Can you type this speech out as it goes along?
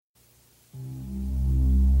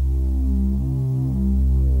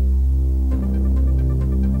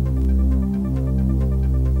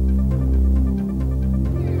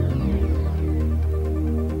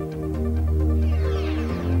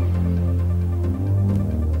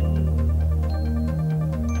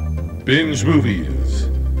Binge Movies,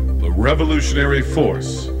 the revolutionary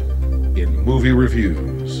force in movie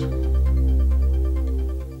reviews.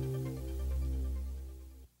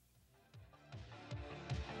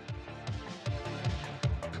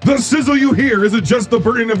 The sizzle you hear isn't just the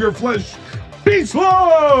burning of your flesh. Beach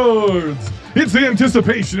Lords! It's the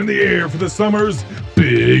anticipation in the air for the summer's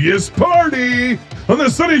biggest party. On the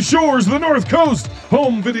sunny shores of the North Coast,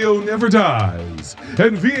 home video never dies,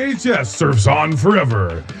 and VHS surfs on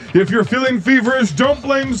forever. If you're feeling feverish, don't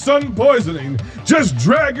blame sun poisoning. Just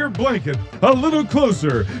drag your blanket a little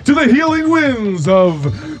closer to the healing winds of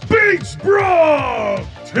Beach Brook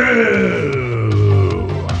 2.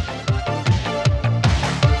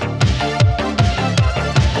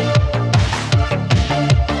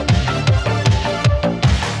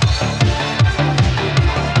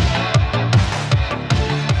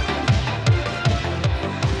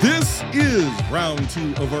 Round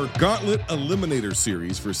 2 of our Gauntlet Eliminator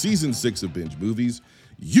series for Season 6 of Binge Movies.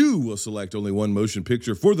 You will select only one motion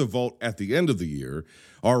picture for the vault at the end of the year.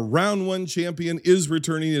 Our Round 1 champion is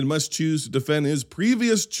returning and must choose to defend his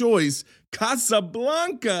previous choice,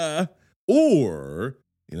 Casablanca, or,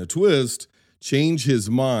 in a twist, change his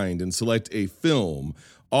mind and select a film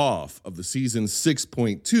off of the Season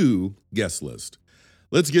 6.2 guest list.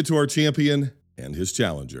 Let's get to our champion and his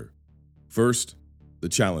challenger. First, the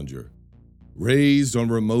challenger. Raised on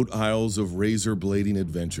remote isles of razor-blading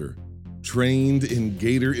adventure, trained in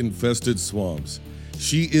gator-infested swamps,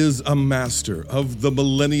 she is a master of the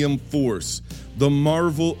Millennium Force, the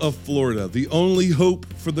marvel of Florida, the only hope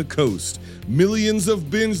for the coast. Millions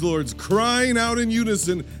of binge lords crying out in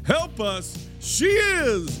unison, "Help us!" She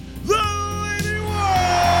is the Lady One!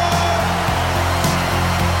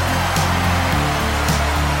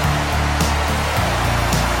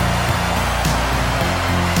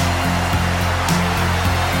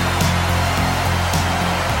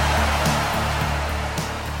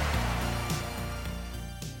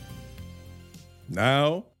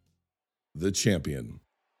 Now, the champion.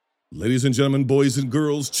 Ladies and gentlemen, boys and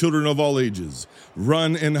girls, children of all ages,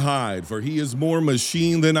 run and hide, for he is more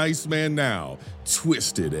machine than Iceman now,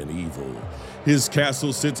 twisted and evil. His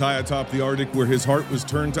castle sits high atop the Arctic where his heart was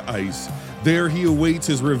turned to ice. There he awaits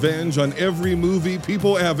his revenge on every movie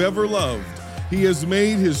people have ever loved. He has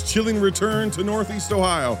made his chilling return to Northeast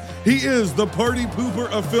Ohio. He is the party pooper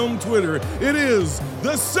of film Twitter. It is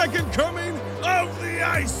the second coming of the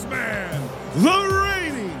Iceman. The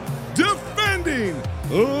reigning, defending,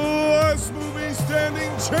 last movie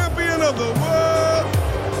standing champion of the world,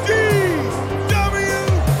 D.W.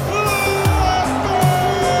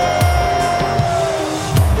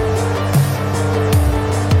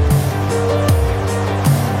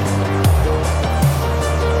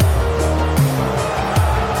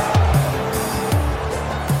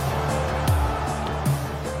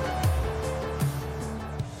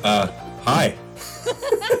 Hi.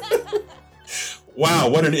 Wow,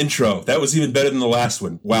 what an intro. That was even better than the last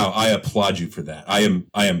one. Wow, I applaud you for that. I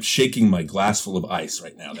am shaking my glass full of ice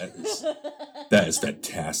right now. That is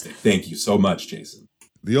fantastic. Thank you so much, Jason.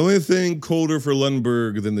 The only thing colder for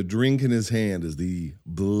Lundberg than the drink in his hand is the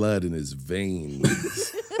blood in his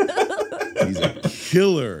veins. He's a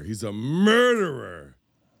killer. He's a murderer.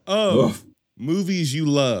 Movies you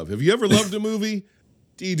love. Have you ever loved a movie?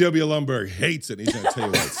 D.W. Lundberg hates it. He's going to tell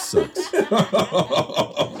you why it sucks.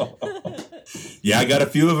 Yeah, I got a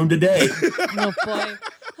few of them today. Oh boy.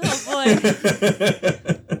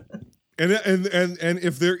 And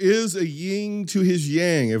if there is a yin to his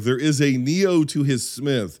yang, if there is a Neo to his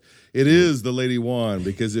Smith, it is the Lady Juan.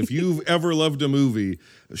 Because if you've ever loved a movie,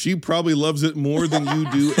 she probably loves it more than you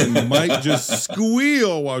do and might just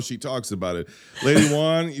squeal while she talks about it. Lady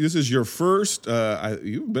Juan, this is your first,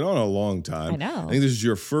 you've been on a long time. I know. I think this is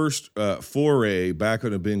your first foray back on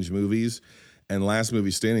the Binge Movies. And last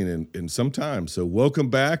movie standing in some time. So welcome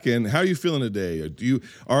back. And how are you feeling today?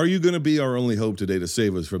 Are you going to be our only hope today to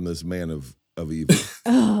save us from this man of evil?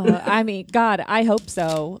 Oh, I mean, God, I hope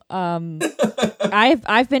so.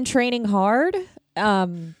 I've been training hard.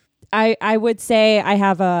 I would say I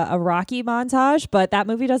have a Rocky montage, but that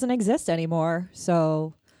movie doesn't exist anymore.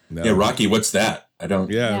 So No. Yeah, Rocky, what's that? I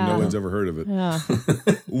don't. Yeah, no one's ever heard of it. Yeah.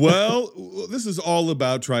 Well, this is all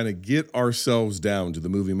about trying to get ourselves down to the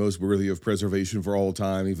movie most worthy of preservation for all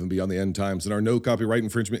time, even beyond the end times, in our no copyright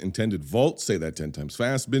infringement intended vault. Say that 10 times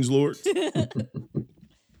fast, binge lords.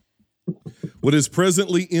 What is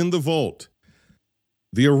presently in the vault?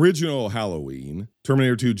 The original Halloween,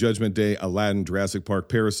 Terminator 2, Judgment Day, Aladdin, Jurassic Park,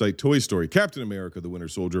 Parasite, Toy Story, Captain America, The Winter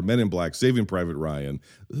Soldier, Men in Black, Saving Private Ryan,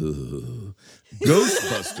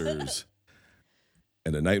 Ghostbusters,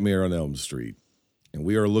 and A Nightmare on Elm Street. and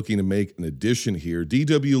we are looking to make an addition here.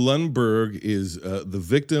 D.W. Lundberg is the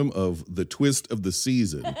victim of the twist of the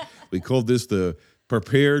season. We called this the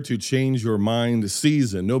Prepare to Change Your Mind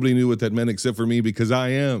season. Nobody knew what that meant except for me, because I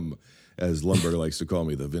am, as Lundberg likes to call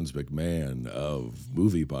me, the Vince McMahon of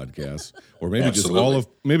movie podcasts, or maybe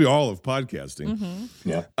Absolutely. all of podcasting. Mm-hmm.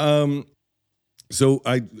 Yeah. So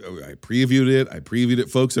I previewed it. I previewed it,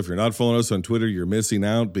 folks. If you're not following us on Twitter, you're missing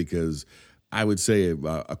out, because I would say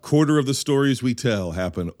a quarter of the stories we tell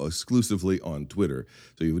happen exclusively on Twitter.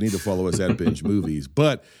 So you need to follow us at Binge Movies.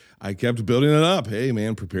 But I kept building it up. Hey,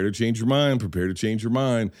 man, prepare to change your mind. Prepare to change your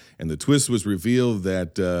mind. And the twist was revealed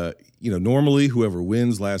that, normally whoever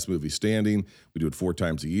wins last movie standing, we do it 4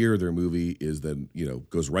 times a year. Their movie is then,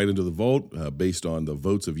 goes right into the vault based on the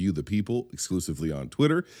votes of you, the people, exclusively on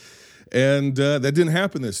Twitter. And that didn't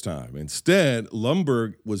happen this time. Instead,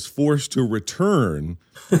 Lundberg was forced to return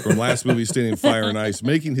from last movie standing, Fire and Ice,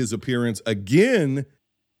 making his appearance again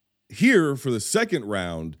here for the second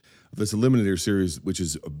round of this Eliminator series, which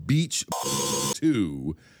is Beach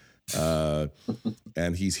 2.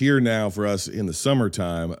 And he's here now for us in the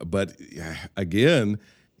summertime. But again,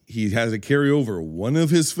 he has to carry over one of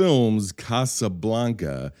his films,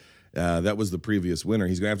 Casablanca. That was the previous winner.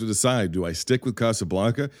 He's going to have to decide: do I stick with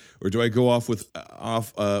Casablanca, or do I go off with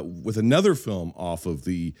another film off of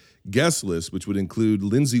the guest list, which would include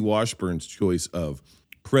Lindsay Washburn's choice of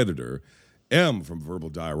Predator, M from Verbal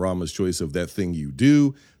Diorama's choice of That Thing You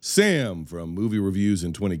Do, Sam from Movie Reviews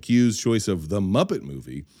and 20 Q's choice of The Muppet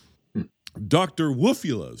Movie, Dr.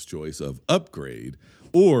 Woofula's choice of Upgrade,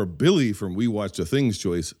 or Billy from We Watch the Thing's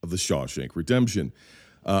choice of The Shawshank Redemption.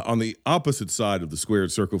 On the opposite side of the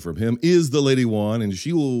squared circle from him is the Lady Wan, and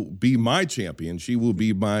she will be my champion. She will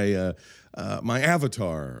be my my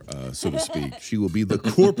avatar, so to speak. She will be the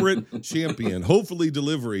corporate champion, hopefully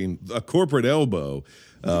delivering a corporate elbow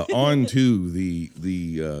onto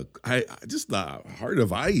the heart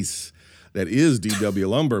of ice that is D.W.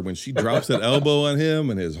 Lundberg. When she drops that elbow on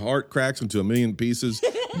him and his heart cracks into a million pieces,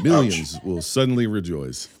 millions will suddenly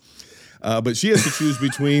rejoice. But she has to choose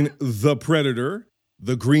between The Predator,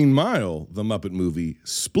 The Green Mile, The Muppet Movie,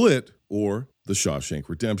 Split, or The Shawshank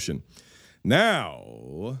Redemption.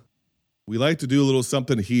 Now, we like to do a little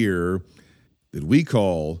something here that we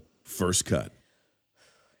call First Cut.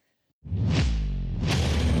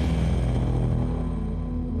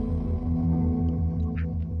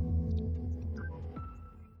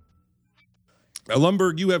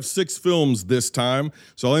 Lundberg, you have 6 films this time,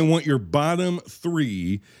 so I want your bottom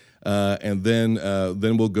 3. And then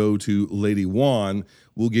we'll go to Lady Wan.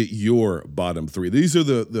 We'll get your bottom 3. These are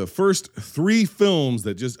the first 3 films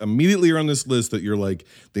that just immediately are on this list that you're like,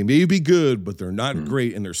 they may be good, but they're not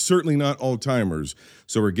great, and they're certainly not all-timers,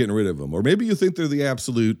 so we're getting rid of them. Or maybe you think they're the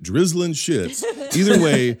absolute drizzling shits. Either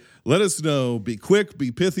way, let us know. Be quick,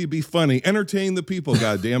 be pithy, be funny. Entertain the people,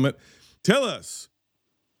 goddammit. Tell us,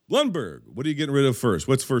 Lundberg, what are you getting rid of first?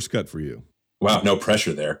 What's First Cut for you? Wow, no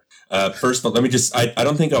pressure there. First, let me just, I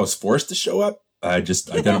don't think I was forced to show up. I done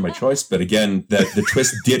it my choice. But again, the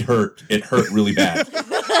twist did hurt. It hurt really bad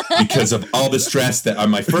because of all the stress that on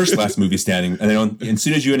my last movie standing. And then as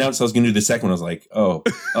soon as you announced I was going to do the second one, I was like, oh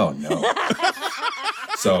no.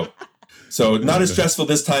 So not as stressful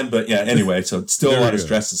this time, but yeah, anyway, so still a lot of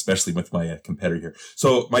stress, especially with my competitor here.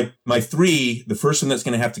 So my 3, the first one that's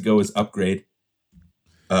going to have to go is Upgrade.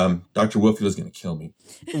 Dr. Woofula is going to kill me.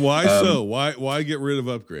 Why so? Why get rid of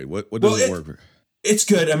Upgrade? What doesn't work? It's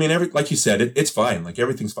good. I mean, like you said, it's fine. Like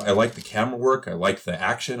everything's fine. I like the camera work. I like the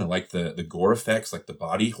action. I like the gore effects, like the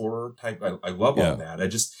body horror type. I love all that.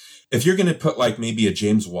 If you're going to put like maybe a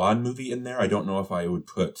James Wan movie in there, I don't know if I would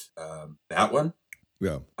put that one.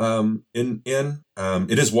 Yeah.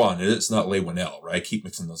 It is Wan. It's not Leigh Whannell, right? I keep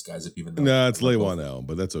mixing those guys up, even though. No, it's Leigh Whannell,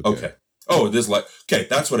 but that's okay. Okay. Oh, it is okay.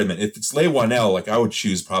 That's what I meant. If it's Leigh Whannell, like I would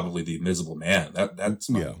choose probably The Invisible Man. That's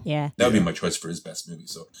yeah. That would be my choice for his best movie.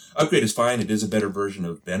 So Upgrade is fine. It is a better version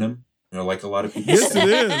of Venom. Like a lot of people. Yes,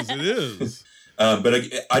 it is. But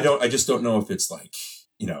I just don't know if it's like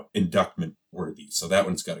inductment worthy. So that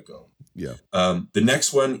one's got to go. Yeah. The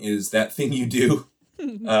next one is That Thing You Do.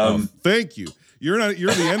 Thank you. You're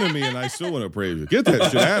the enemy, and I still want to praise you. Get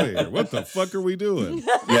that shit out of here. What the fuck are we doing?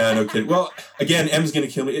 Yeah, no kidding. Well, again, M's gonna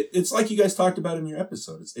kill me. It's like you guys talked about in your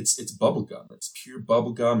episode. It's bubble gum. It's pure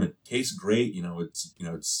bubble gum. It tastes great. It's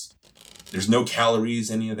there's no calories,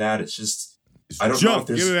 any of that. It's just I don't know if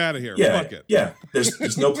there's get it out of here. Yeah, Fuck it. Yeah.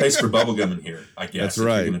 There's no place for bubble gum in here. I guess that's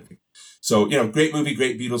right. So great movie,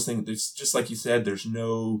 great Beatles thing. There's just like you said. There's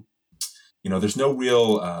no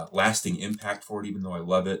real lasting impact for it, even though I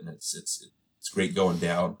love it and it's great going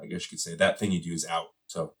down. I guess you could say That Thing You Do is out.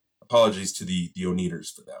 So apologies to the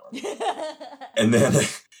Oneaters for that one. and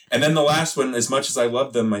then the last one, as much as I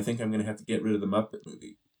love them, I think I'm going to have to get rid of the Muppet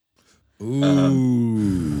movie.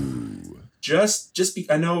 Ooh.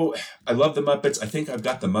 I know I love the Muppets. I think I've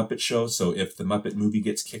got the Muppet Show, so if the Muppet movie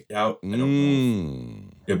gets kicked out, I don't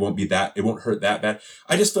know. It won't hurt that bad.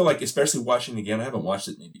 I just feel like, especially watching it again, I haven't watched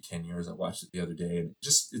it in maybe 10 years. I watched it the other day, and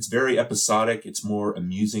it's very episodic. It's more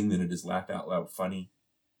amusing than it is laugh out loud funny.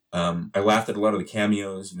 I laughed at a lot of the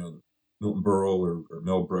cameos, Milton Berle or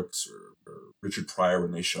Mel Brooks or Richard Pryor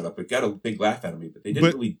when they showed up. It got a big laugh out of me, but they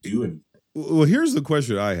didn't really do anything. Well, here's the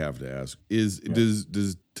question I have to ask: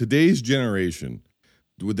 does today's generation,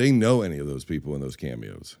 would they know any of those people in those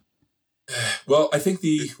cameos? Well, I think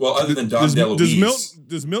other than Dom DeLuise,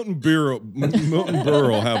 does Milton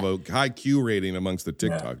Berle have a high Q rating amongst the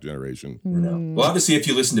TikTok generation? No. Well, obviously, if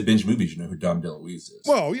you listen to Binge Movies, you know who Dom DeLuise is.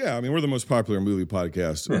 Well, yeah, I mean, we're the most popular movie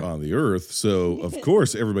podcast on the earth, so of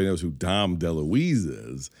course everybody knows who Dom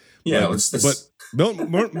DeLuise is. Yeah, but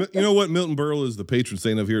Milton, you know what Milton Berle is the patron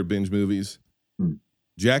saint of here at Binge Movies?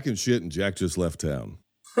 Jack and shit, and Jack just left town.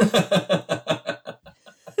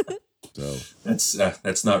 So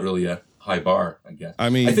that's not really a high bar, I guess. I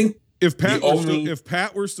mean, I think if Pat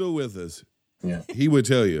were still with us, he would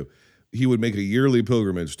tell you he would make a yearly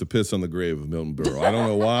pilgrimage to piss on the grave of Milton Berle. I don't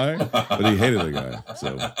know why, but he hated the guy.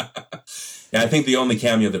 So yeah, I think the only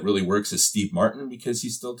cameo that really works is Steve Martin because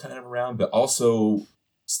he's still kind of around, but also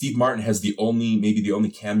Steve Martin has maybe the only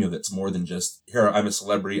cameo that's more than just, here, I'm a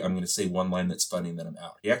celebrity, I'm going to say one line that's funny and then I'm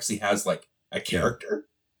out. He actually has like a character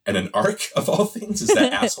and an arc of all things. Is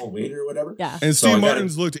that asshole waiter or whatever? Yeah. And Steve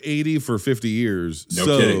Martin's looked 80 for 50 years. No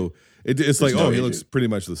kidding. It's like, he looks pretty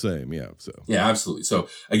much the same. Yeah. So yeah, absolutely. So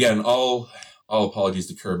again, all apologies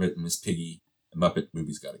to Kermit and Miss Piggy. The Muppet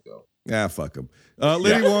movie's got to go. Fuck him.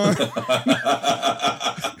 Lady Juan.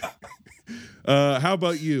 How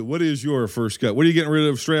about you? What is your first cut? What are you getting rid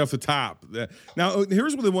of straight off the top? Now,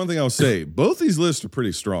 here's the one thing I'll say. Both these lists are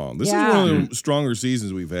pretty strong. This is one of the stronger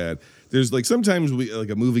seasons we've had. There's like sometimes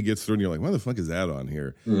a movie gets through and you're like, why the fuck is that on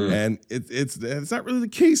here? Mm-hmm. And it's not really the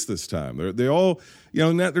case this time. They all,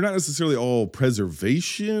 they're not necessarily all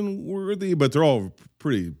preservation worthy, but they're all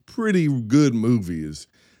pretty good movies.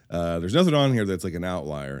 There's nothing on here that's like an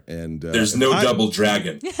outlier, and there's no Double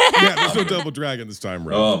Dragon. Yeah, there's no Double Dragon this time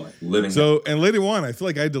around. Oh, my living. So, and Lady Juan, I feel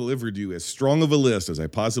like I delivered you as strong of a list as I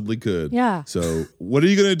possibly could. Yeah. So, what are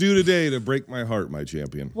you going to do today to break my heart, my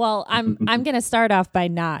champion? Well, I'm going to start off by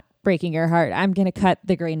not breaking your heart. I'm going to cut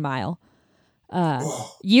The Green Mile.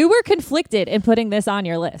 You were conflicted in putting this on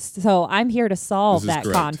your list, so I'm here to solve that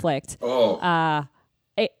conflict.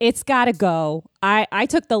 It's got to go. I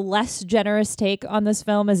took the less generous take on this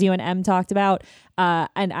film, as you and Em talked about,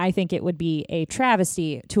 and I think it would be a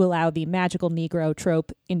travesty to allow the magical Negro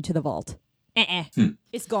trope into the vault.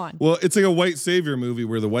 It's gone. Well, it's like a white savior movie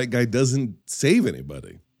where the white guy doesn't save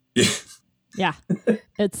anybody. Yeah.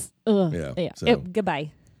 It's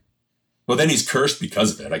goodbye. Well, then he's cursed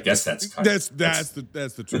because of it. I guess that's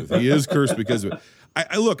the truth. He is cursed because of it.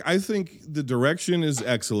 I think the direction is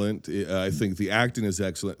excellent. I think the acting is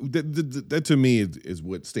excellent. That to me is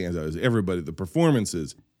what stands out. Is the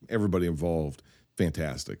performances, everybody involved,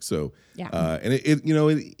 fantastic. So, and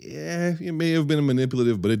it may have been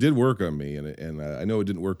manipulative, but it did work on me, and I know it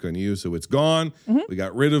didn't work on you. So it's gone. Mm-hmm. We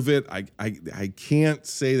got rid of it. I can't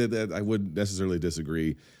say that I wouldn't necessarily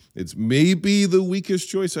disagree. It's maybe the weakest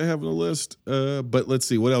choice I have on the list, but let's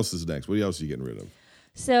see. What else is next? What else are you getting rid of?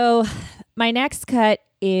 So my next cut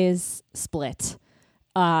is Split.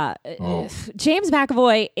 James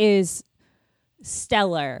McAvoy is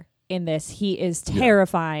stellar in this. He is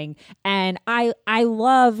terrifying. And I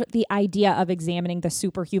love the idea of examining the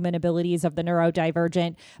superhuman abilities of the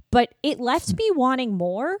neurodivergent, but it left me wanting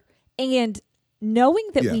more. And knowing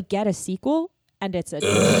that we get a sequel, and it's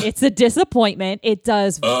a disappointment. It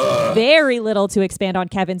does very little to expand on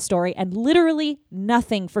Kevin's story and literally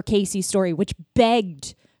nothing for Casey's story, which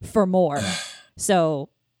begged for more. So,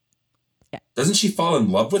 yeah. Doesn't she fall in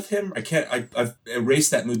love with him? I've erased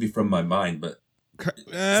that movie from my mind, but I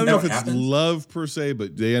don't know if it's love per se,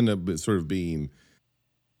 but they end up sort of being,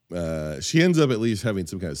 she ends up at least having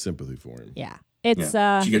some kind of sympathy for him. Yeah. It's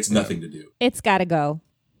she gets nothing to do. It's got to go.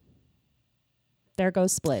 There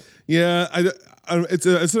goes Split. Yeah, it's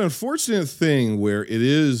an unfortunate thing where it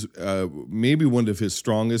is maybe one of his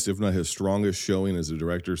strongest, if not his strongest, showing as a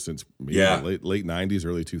director since late 90s,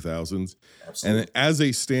 early 2000s. Absolutely. And as a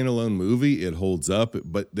standalone movie, it holds up.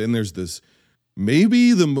 But then there's this,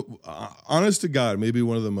 maybe honest to God, maybe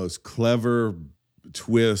one of the most clever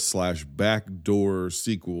twist / backdoor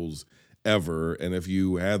sequels ever. And if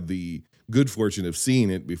you had the good fortune of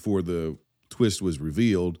seeing it before the twist was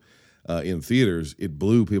revealed, in theaters, it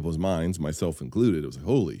blew people's minds, myself included. It was like,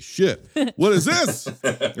 holy shit, what is this?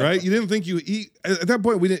 Right? You didn't think at that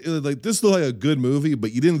point, we didn't like this looked like a good movie,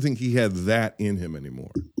 but you didn't think he had that in him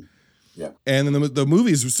anymore. Yeah. And then the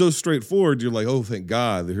movies were so straightforward. You're like, oh, thank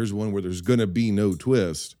God, here's one where there's going to be no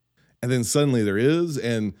twist. And then suddenly there is.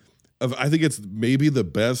 And I think it's maybe the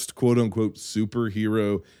best quote unquote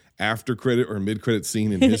superhero after credit or mid credit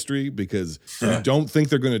scene in history, because you don't think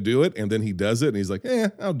they're going to do it. And then he does it and he's like,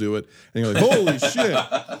 I'll do it. And you're like, holy shit.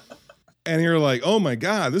 And you're like, oh my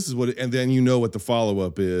God, this is what and then you know what the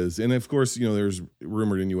follow-up is. And of course, there's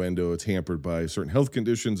rumored innuendo. It's hampered by certain health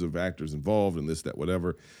conditions of actors involved and this, that,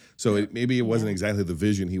 whatever. So maybe it wasn't exactly the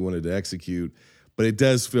vision he wanted to execute, but it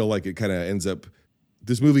does feel like it kind of ends up.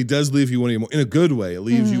 This movie does leave you wanting more, in a good way. It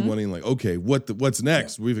leaves you wanting like, okay, what's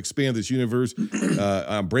next? We've expanded this universe.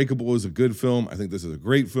 Unbreakable was a good film. I think this is a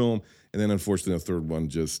great film. And then unfortunately, the third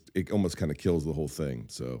one it almost kind of kills the whole thing.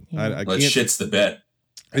 So I Well, can't. it shits the bed.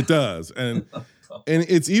 It does, and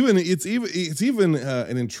it's even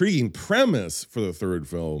an intriguing premise for the third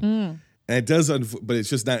film. And it does, but it's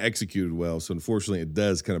just not executed well. So unfortunately, it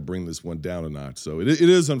does kind of bring this one down a notch. So it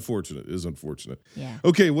is unfortunate. It is unfortunate. Yeah.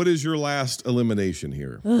 Okay, what is your last elimination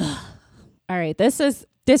here? All right. This was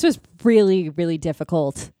really, really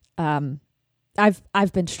difficult.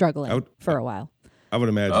 I've been struggling for a while. I would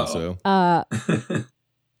imagine so. I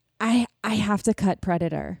have to cut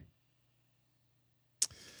Predator.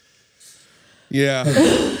 Yeah.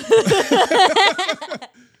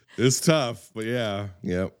 It's tough, but yeah.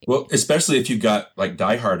 Well, especially if you've got like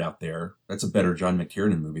Die Hard out there, that's a better John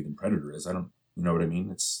McTiernan movie than Predator is. You know what I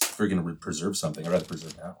mean? If we're going to preserve something, I'd rather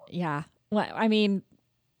preserve that one. Yeah. Well, I mean,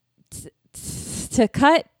 to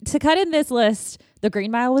cut in this list, The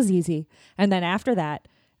Green Mile was easy, and then after that,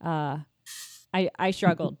 I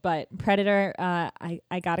struggled. But Predator,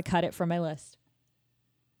 I got to cut it from my list.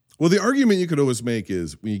 Well, the argument you could always make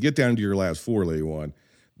is when you get down to your last four, Lady One,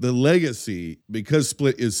 the legacy, because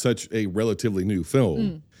Split is such a relatively new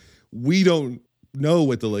film, we don't know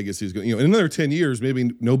what the legacy is going. In another 10 years, maybe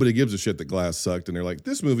nobody gives a shit that Glass sucked, and they're like,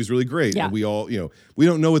 "This movie's really great." Yeah. And we all, we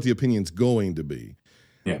don't know what the opinion's going to be.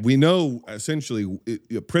 Yeah. We know essentially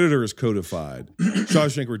Predator is codified,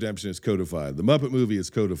 Shawshank Redemption is codified, the Muppet movie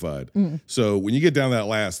is codified. So when you get down to that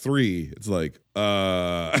last three, it's like,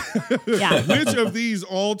 which of these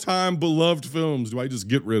all-time beloved films do I just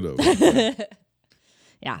get rid of?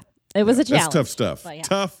 Yeah, it was a challenge. That's tough stuff. But yeah.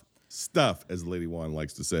 Tough stuff, as Lady Wan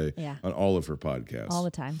likes to say on all of her podcasts. All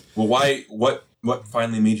the time. Well, why? What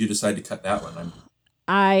finally made you decide to cut that one?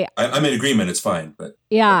 I'm in agreement. It's fine, but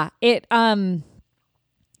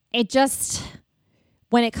it just,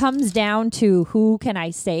 when it comes down to who can I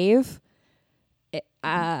save,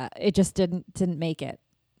 it just didn't make it.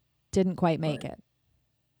 Didn't quite make it.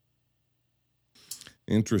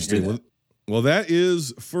 Interesting. Well, that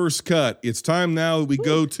is First Cut. It's time now we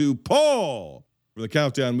go to Paul for the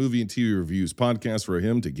Countdown Movie and TV Reviews podcast for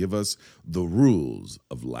him to give us the rules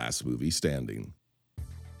of Last Movie Standing.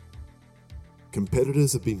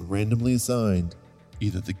 Competitors have been randomly assigned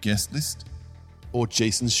either the guest list or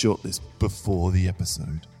Jason's shortlist before the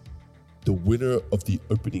episode. The winner of the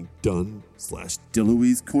opening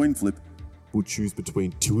done/Deloise coin flip will choose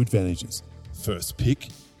between two advantages: first pick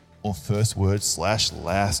or first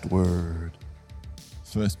word/last word.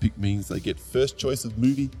 First pick means they get first choice of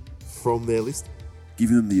movie from their list,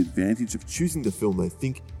 giving them the advantage of choosing the film they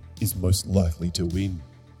think is most likely to win.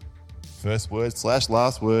 First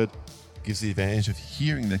word/last word gives the advantage of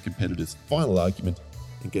hearing their competitor's final argument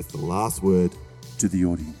and gets the last word to the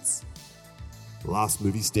audience. Last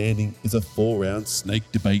Movie Standing is a 4-round snake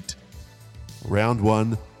debate. Round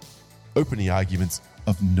 1, opening arguments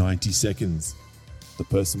of 90 seconds. The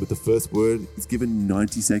person with the first word is given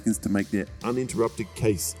 90 seconds to make their uninterrupted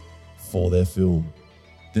case for their film.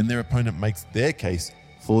 Then their opponent makes their case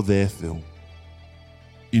for their film.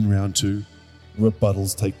 In round 2,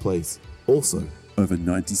 rebuttals take place, also over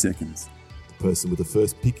 90 seconds. The person with the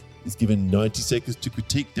first pick is given 90 seconds to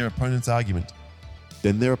critique their opponent's argument.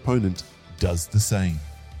 Then their opponent does the same.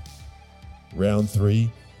 Round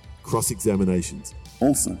 3, cross-examinations,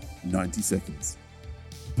 also 90 seconds.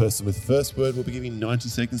 The person with the first word will be given 90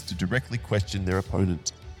 seconds to directly question their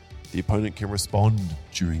opponent. The opponent can respond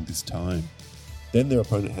during this time. Then their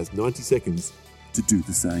opponent has 90 seconds to do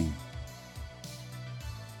the same.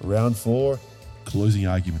 Round 4, closing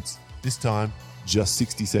arguments. This time, just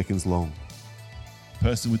 60 seconds long. The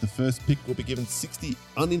person with the first pick will be given 60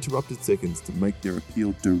 uninterrupted seconds to make their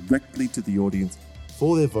appeal directly to the audience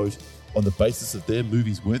for their vote on the basis of their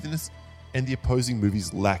movie's worthiness and the opposing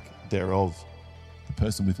movie's lack thereof. The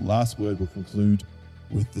person with last word will conclude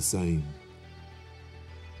with the same.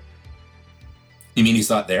 You mean he's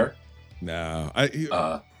not there? No,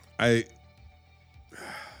 I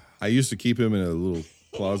used to keep him in a little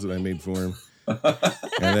closet I made for him, and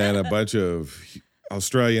then a bunch of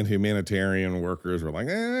Australian humanitarian workers were like,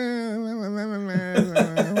 you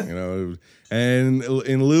know, and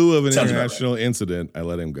in lieu of an international incident, I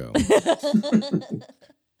let him go.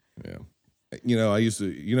 Yeah. You know,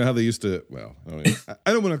 you know how they used to, well,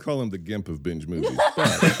 I don't want to call him the Gimp of binge movies,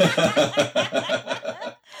 but.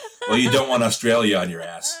 Well, you don't want Australia on your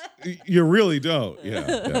ass. You really don't.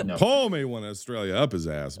 Yeah. No. Paul may want Australia up his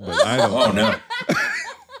ass, but I don't. Oh, no.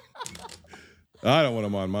 I don't want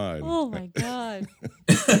him on mine. Oh my God.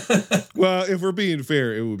 Well, if we're being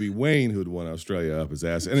fair, it would be Wayne who'd want Australia up his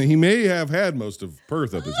ass. And he may have had most of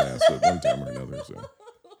Perth up his ass at one time or another. So.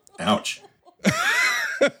 Ouch.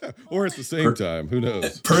 Or at the same time. Who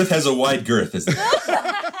knows? Perth has a wide girth, isn't it?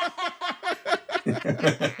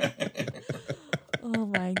 Oh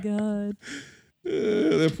my God.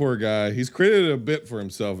 That poor guy. He's created a bit for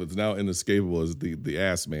himself. It's now inescapable as the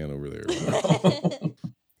ass man over there.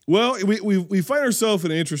 Well, we find ourselves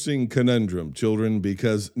in an interesting conundrum, children,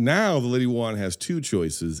 because now the Lady One has two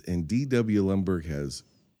choices and D.W. Lumberg has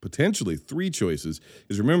potentially three choices.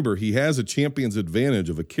 Because remember, he has a champion's advantage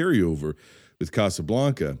of a carryover with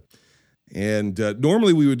Casablanca. And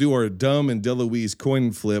normally we would do our Dumb and DeLuise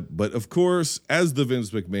coin flip, but of course, as the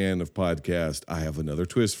Vince McMahon of podcast, I have another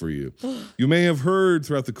twist for you. You may have heard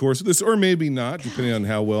throughout the course of this, or maybe not, depending on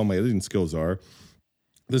how well my editing skills are,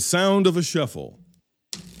 the sound of a shuffle.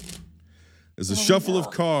 It's a shuffle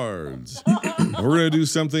of cards. And we're going to do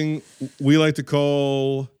something we like to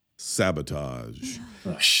call sabotage.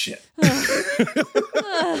 Oh, shit.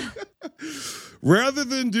 Rather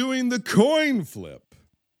than doing the coin flip,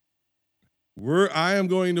 I am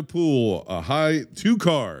going to pull two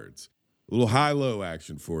cards, a little high-low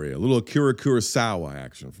action for you, a little Akira Kurosawa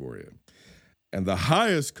action for you. And the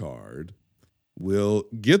highest card will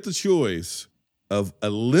get the choice of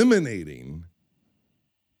eliminating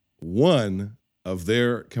one of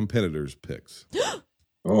their competitors' picks.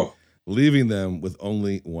 Oh. Leaving them with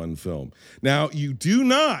only one film. Now, you do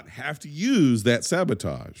not have to use that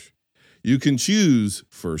sabotage. You can choose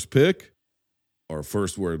first pick or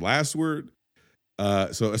first word, last word.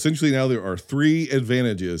 So essentially now there are three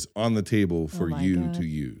advantages on the table for you to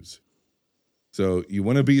use. So you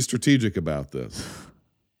want to be strategic about this.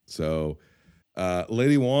 So,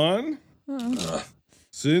 Lady Juan,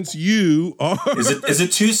 since you are... Is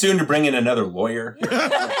it too soon to bring in another lawyer?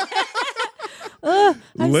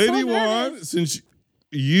 Lady Juan, since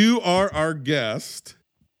you are our guest,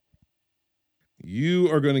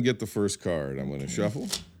 you are going to get the first card. I'm going to shuffle.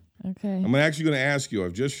 Okay. I'm actually going to ask you,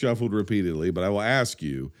 I've just shuffled repeatedly, but I will ask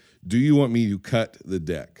you, do you want me to cut the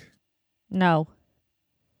deck? No.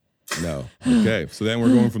 No. Okay. So then we're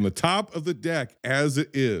going from the top of the deck as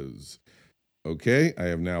it is. Okay. I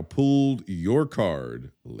have now pulled your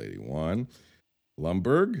card, Lady Juan.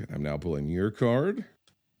 Lumberg, I'm now pulling your card.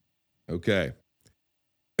 Okay.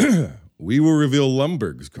 We will reveal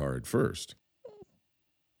Lumberg's card first.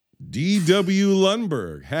 D.W.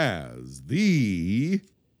 Lumberg has the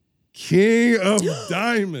King of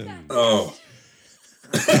Diamonds. Oh.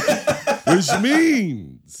 Which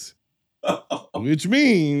means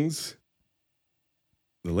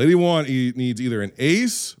the Lady Juan needs either an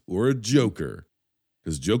ace or a joker,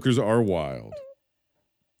 because jokers are wild.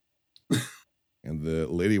 And the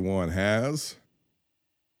Lady Juan has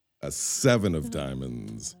a 7 of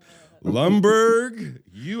diamonds. Lumberg,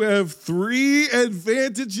 you have 3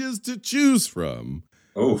 advantages to choose from.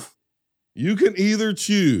 Oh. You can either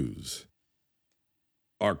choose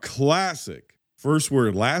our classic first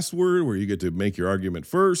word, last word, where you get to make your argument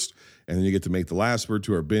first, and then you get to make the last word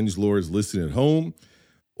to our binge lords listening at home.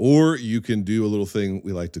 Or you can do a little thing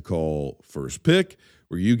we like to call first pick,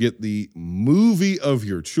 where you get the movie of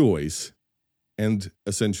your choice and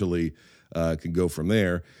essentially can go from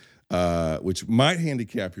there, which might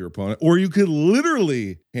handicap your opponent. Or you could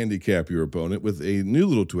literally handicap your opponent with a new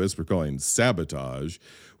little twist we're calling sabotage,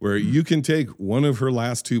 where you can take one of her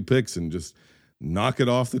last 2 picks and just knock it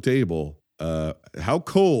off the table. How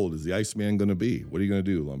cold is the Iceman going to be? What are you going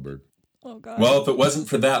to do, Lumberg? Oh, God. Well, if it wasn't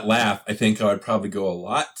for that laugh, I think I would probably go a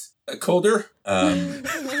lot colder. And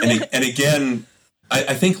again,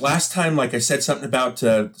 I think last time, like I said something about,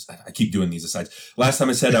 I keep doing these asides. Last time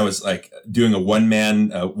I said I was like doing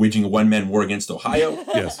waging a one-man war against Ohio.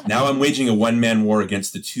 Yes. Now I'm waging a one-man war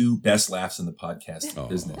against the 2 best laughs in the podcast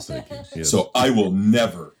business. Thank you. Yes. So I will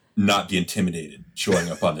never not be intimidated showing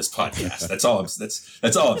up on this podcast. That's all I'm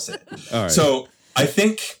saying. All right. So I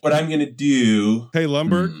think what I'm going to do. Hey,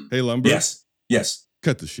 Lumberg. Yes.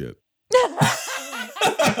 Cut the shit.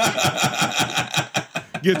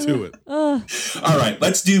 Get to it. All right,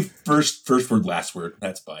 let's do first word, last word.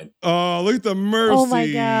 That's fine. Oh, look at the mercy. Oh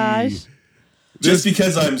my gosh. Just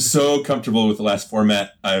because I'm so comfortable with the last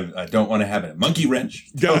format, I don't want to have a monkey wrench.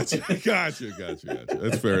 Gotcha.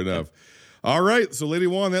 That's fair enough. All right, so Lady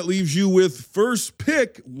Juan, that leaves you with first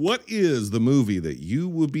pick. What is the movie that you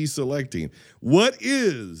will be selecting? What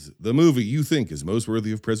is the movie you think is most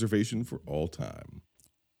worthy of preservation for all time?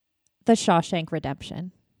 The Shawshank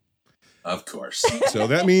Redemption. Of course. So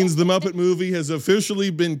that means the Muppet movie has officially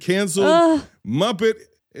been canceled. Muppet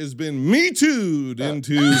has been Me Too'd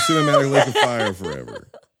into Cinematic Lake of Fire forever.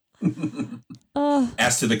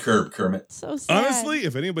 Ass to the curb, Kermit. So sad. Honestly,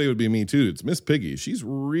 if anybody would be Me Too'd, it's Miss Piggy. She's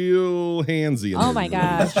real handsy. Oh my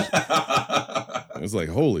gosh. It's like,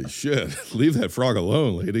 holy shit. Leave that frog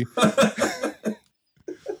alone, lady.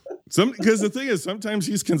 Because the thing is, sometimes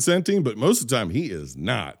he's consenting, but most of the time he is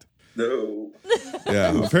not. No.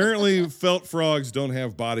 Yeah, apparently felt frogs don't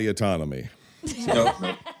have body autonomy. No.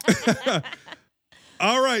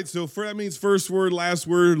 All right, so that means first word, last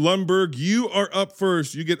word. Lundberg, you are up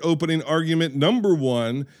first. You get opening argument number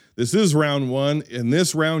 1. This is round 1. In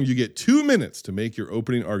this round, you get 2 minutes to make your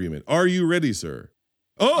opening argument. Are you ready, sir?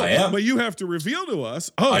 Oh, I am. But you have to reveal to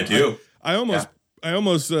us. Oh, I do. I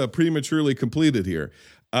almost prematurely completed here.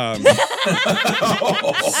 So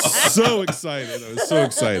excited. I was so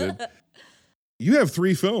excited. You have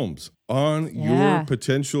 3 films on your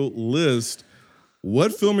potential list.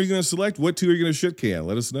 What film are you going to select? What 2 are you going to shit can?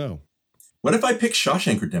 Let us know. What if I pick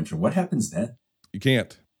Shawshank Redemption? What happens then? You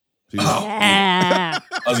can't. Yeah.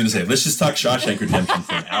 I was going to say, let's just talk Shawshank Redemption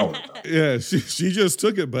for an hour. Yeah, she just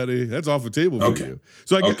took it, buddy. That's off the table for you.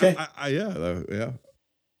 So yeah.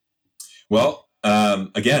 Well,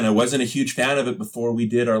 again, I wasn't a huge fan of it before we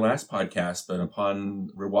did our last podcast, but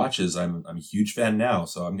upon rewatches, I'm a huge fan now.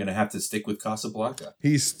 So I'm going to have to stick with Casablanca.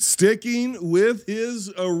 He's sticking with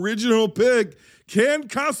his original pick. Can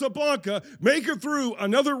Casablanca make it through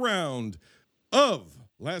another round of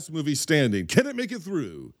Last Movie Standing? Can it make it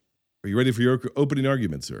through? Are you ready for your opening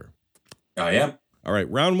argument, sir? I am. All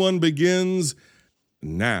right, round 1 begins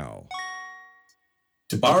now.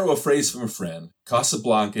 To borrow a phrase from a friend,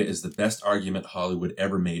 Casablanca is the best argument Hollywood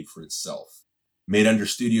ever made for itself. Made under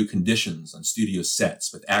studio conditions, on studio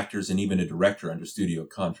sets, with actors and even a director under studio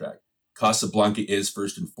contract. Casablanca is,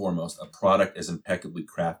 first and foremost, a product as impeccably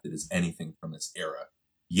crafted as anything from its era.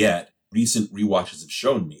 Yet, recent rewatches have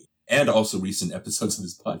shown me, and also recent episodes of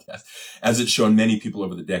this podcast, as it's shown many people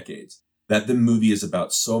over the decades, that the movie is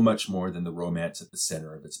about so much more than the romance at the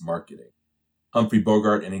center of its marketing. Humphrey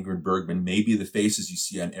Bogart and Ingrid Bergman may be the faces you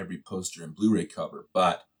see on every poster and Blu-ray cover,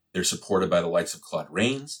 but they're supported by the likes of Claude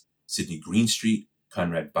Rains, Sidney Greenstreet,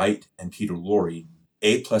 Conrad Veidt, and Peter Lorre,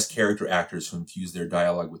 A-plus character actors who infuse their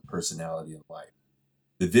dialogue with personality and life.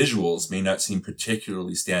 The visuals may not seem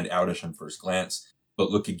particularly stand-outish on first glance, but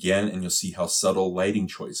look again and you'll see how subtle lighting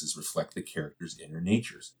choices reflect the characters' inner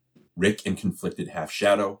natures. Rick in conflicted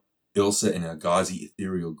half-shadow, Ilsa in a gauzy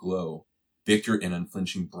ethereal glow, Victor in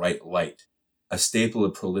unflinching bright light. A staple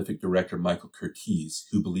of prolific director Michael Curtiz,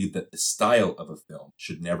 who believed that the style of a film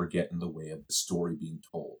should never get in the way of the story being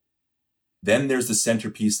told. Then there's the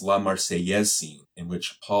centerpiece La Marseillaise scene, in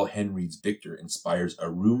which Paul Henreid's Victor inspires a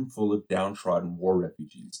room full of downtrodden war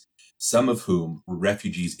refugees, some of whom were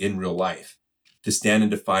refugees in real life, to stand in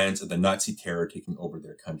defiance of the Nazi terror taking over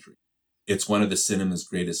their country. It's one of the cinema's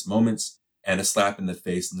greatest moments, and a slap in the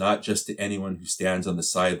face not just to anyone who stands on the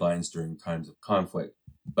sidelines during times of conflict,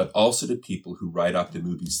 but also to people who write up the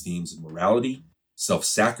movie's themes of morality,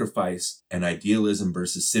 self-sacrifice, and idealism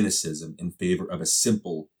versus cynicism in favor of a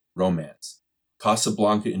simple romance.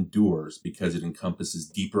 Casablanca endures because it encompasses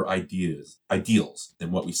deeper ideals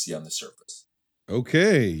than what we see on the surface.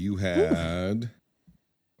 Okay, you had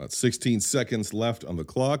about 16 seconds left on the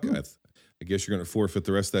clock. I guess you're going to forfeit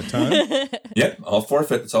the rest of that time. Yep, I'll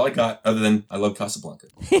forfeit. That's all I got, other than I love Casablanca.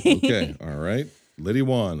 Okay, all right. Lady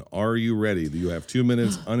Juan, are you ready? You have 2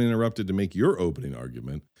 minutes uninterrupted to make your opening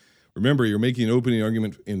argument. Remember, you're making an opening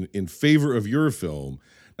argument in favor of your film,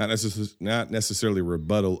 not necessarily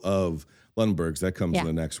rebuttal of Lundberg's. That comes in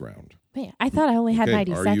the next round. Man, I thought I only had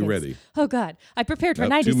 90 seconds. Are you ready? Oh, God. I prepared for 2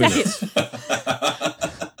 90 seconds.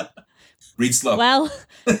 Read slow. Well,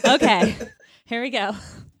 okay. Here we go.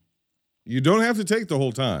 You don't have to take the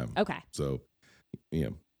whole time. Okay. So, yeah.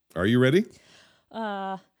 Are you ready?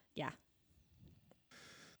 Yeah.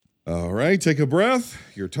 All right. Take a breath.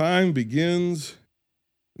 Your time begins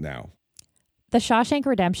now. The Shawshank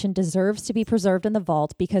Redemption deserves to be preserved in the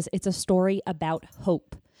vault because it's a story about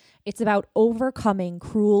hope. It's about overcoming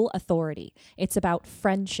cruel authority. It's about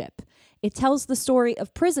friendship. It tells the story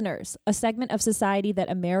of prisoners, a segment of society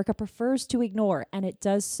that America prefers to ignore, and it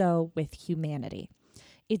does so with humanity.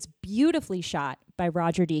 It's beautifully shot by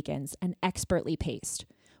Roger Deakins and expertly paced.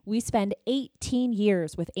 We spend 18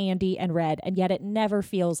 years with Andy and Red, and yet it never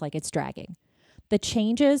feels like it's dragging. The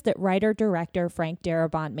changes that writer-director Frank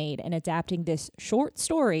Darabont made in adapting this short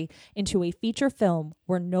story into a feature film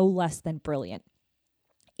were no less than brilliant.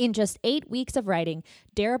 In just 8 weeks of writing,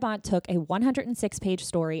 Darabont took a 106-page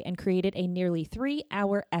story and created a nearly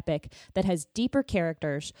 3-hour epic that has deeper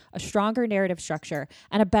characters, a stronger narrative structure,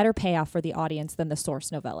 and a better payoff for the audience than the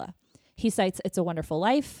source novella. He cites It's a Wonderful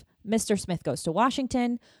Life, Mr. Smith Goes to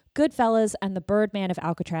Washington, Goodfellas, and The Birdman of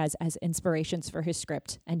Alcatraz as inspirations for his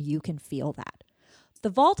script, and you can feel that. The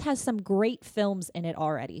Vault has some great films in it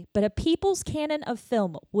already, but a people's canon of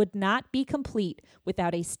film would not be complete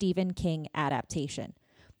without a Stephen King adaptation.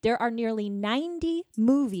 There are nearly 90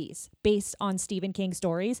 movies based on Stephen King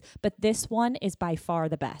stories, but this one is by far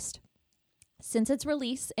the best. Since its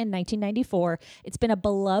release in 1994, it's been a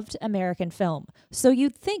beloved American film, so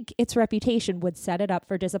you'd think its reputation would set it up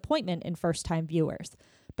for disappointment in first-time viewers.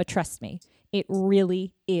 But trust me, it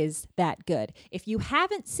really is that good. If you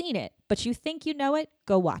haven't seen it, but you think you know it,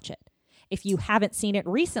 go watch it. If you haven't seen it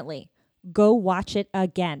recently, go watch it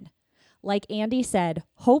again. Like Andy said,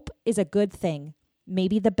 hope is a good thing,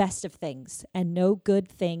 maybe the best of things, and no good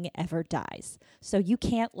thing ever dies. So you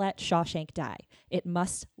can't let Shawshank die. It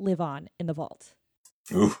must live on in the vault.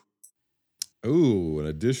 Ooh. Ooh, an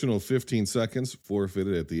additional 15 seconds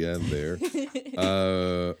forfeited at the end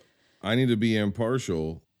there. I need to be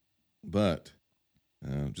impartial, but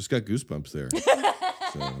just got goosebumps there.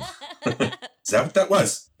 So. Is that what that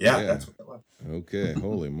was? Yeah, that's what that was. Okay,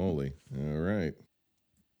 holy moly. All right.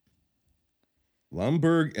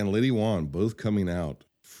 Lumbergh and Lady Wan both coming out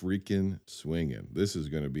freaking swinging. This is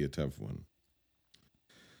going to be a tough one.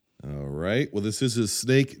 All right. Well, this is a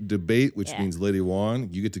snake debate, which means Lady Wan,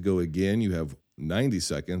 you get to go again. You have 90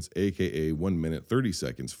 seconds, a.k.a. 1 minute, 30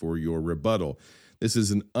 seconds for your rebuttal. This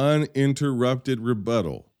is an uninterrupted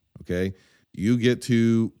rebuttal, okay? You get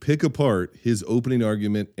to pick apart his opening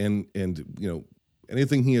argument and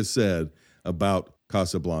anything he has said about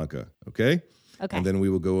Casablanca, okay? Okay. And then we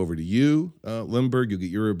will go over to you, Lumbergh. You'll get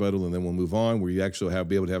your rebuttal, and then we'll move on where you actually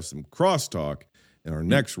be able to have some crosstalk in our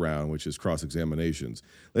next round, which is cross-examinations.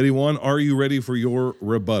 Lady Wan, are you ready for your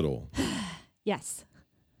rebuttal? Yes.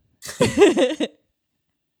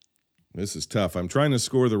 This is tough. I'm trying to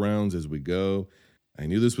score the rounds as we go. I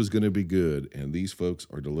knew this was going to be good, and these folks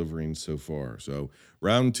are delivering so far. So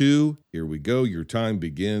round 2, here we go. Your time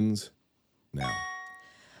begins now.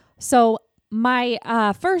 So my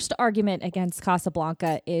first argument against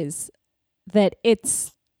Casablanca is that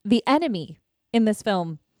it's the enemy in this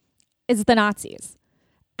film is the Nazis.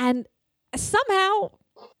 And somehow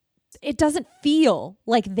it doesn't feel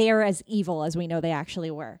like they're as evil as we know they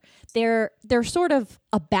actually were. They're sort of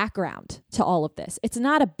a background to all of this. It's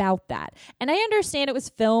not about that. And I understand it was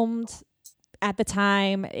filmed at the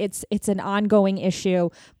time. It's an ongoing issue,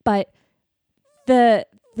 but the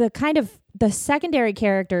kind of the secondary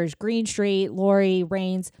characters, Greenstreet, Laurie,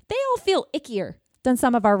 Rains, they all feel ickier than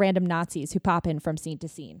some of our random Nazis who pop in from scene to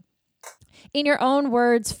scene. In your own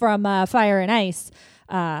words from Fire and Ice,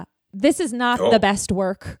 this is not the best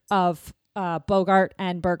work of Bogart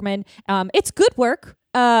and Bergman. It's good work.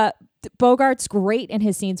 Bogart's great in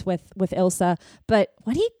his scenes with Ilsa, but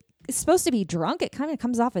when he is supposed to be drunk, it kind of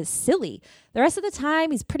comes off as silly. The rest of the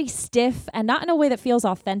time, he's pretty stiff, and not in a way that feels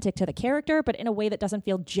authentic to the character, but in a way that doesn't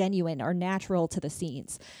feel genuine or natural to the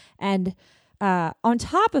scenes. And on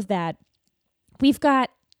top of that, we've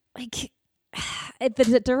got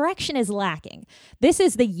the direction is lacking. This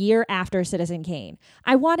is the year after Citizen Kane.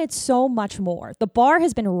 I wanted so much more. The bar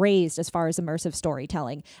has been raised as far as immersive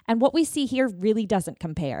storytelling, and what we see here really doesn't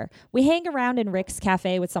compare. We hang around in Rick's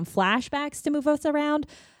cafe with some flashbacks to move us around,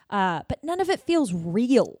 but none of it feels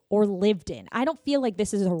real or lived in. I don't feel like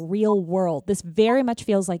this is a real world. This very much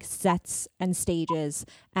feels like sets and stages,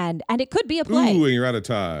 and it could be a play. Ooh, and you're out of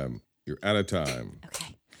time. You're out of time.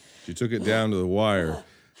 Okay. She took it down to the wire.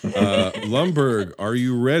 Lumbergh, are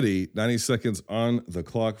you ready? 90 seconds on the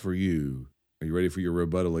clock for you. Are you ready for your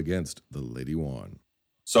rebuttal against the Lady Wan?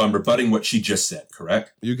 So I'm rebutting what she just said,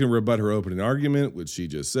 correct? You can rebut her opening argument, which she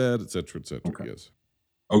just said, et cetera, et cetera. Okay. Yes.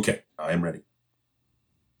 Okay, I am ready.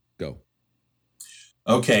 Go.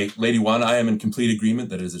 Okay, Lady Wan, I am in complete agreement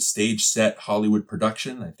that it is a stage set Hollywood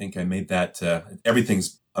production. I think I made that,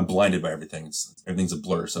 I'm blinded by everything. Everything's a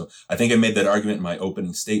blur. So I think I made that argument in my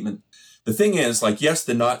opening statement. The thing is, like, yes,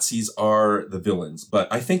 the Nazis are the villains, but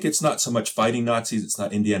I think it's not so much fighting Nazis. It's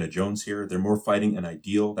not Indiana Jones here. They're more fighting an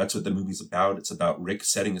ideal. That's what the movie's about. It's about Rick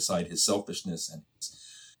setting aside his selfishness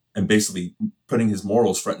and basically putting his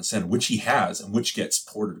morals front and center, which he has and which gets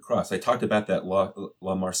ported across. I talked about that La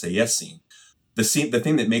Marseillaise scene. The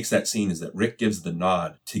thing that makes that scene is that Rick gives the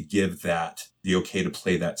nod to give that the okay to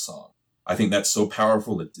play that song. I think that's so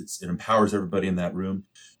powerful. It empowers everybody in that room.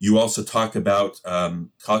 You also talk about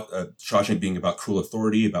Shawshank being about cruel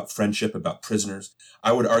authority, about friendship, about prisoners.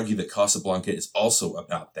 I would argue that Casablanca is also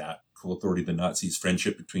about that. Cruel authority, the Nazis,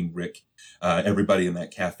 friendship between Rick, everybody in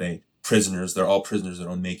that cafe, prisoners. They're all prisoners of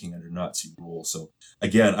their own making under Nazi rule. So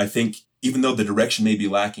again, I think even though the direction may be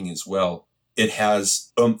lacking as well, it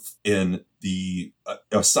has oomph in the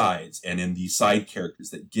sides and in the side characters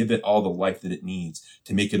that give it all the life that it needs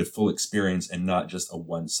to make it a full experience and not just a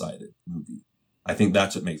one-sided movie. I think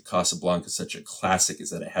that's what makes Casablanca such a classic, is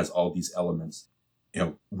that it has all these elements,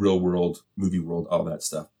 real world, movie world, all that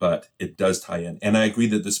stuff, but it does tie in. And I agree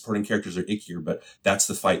that the supporting characters are ickier, but that's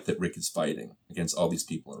the fight that Rick is fighting against all these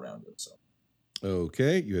people around him. So,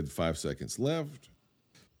 okay, you had 5 seconds left.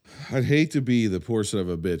 I'd hate to be the poor son of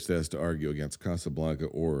a bitch that has to argue against Casablanca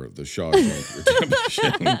or the Shawshank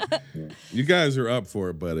Redemption. You guys are up for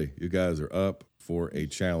it, buddy. You guys are up for a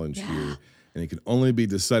challenge here. And it can only be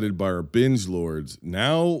decided by our binge lords.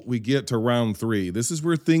 Now we get to round 3. This is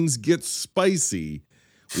where things get spicy.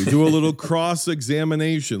 We do a little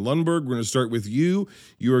cross-examination. Lundberg, we're going to start with you.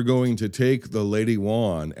 You are going to take the Lady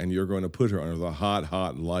Juan, and you're going to put her under the hot,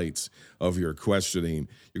 hot lights of your questioning.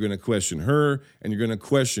 You're going to question her, and you're going to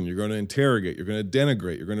question. You're going to interrogate. You're going to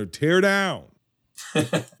denigrate. You're going to tear down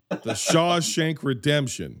the Shawshank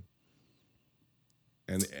Redemption.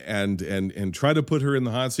 And try to put her in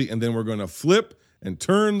the hot seat, and then we're going to flip and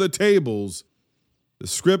turn the tables. The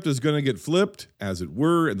script is going to get flipped, as it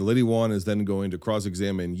were, and the Lady Juan is then going to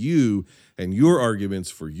cross-examine you and your arguments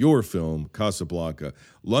for your film, Casablanca.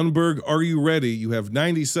 Lundberg, are you ready? You have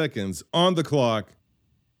 90 seconds on the clock.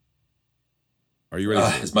 Are you ready?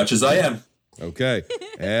 As much as I am. Okay,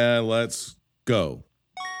 and let's go.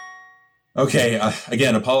 Okay,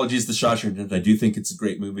 again, apologies to Shawshank Redemption. I do think it's a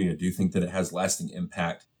great movie. I do think that it has lasting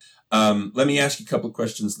impact. Let me ask you a couple of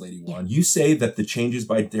questions, Lady Juan. You say that the changes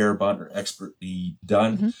by Darabont are expertly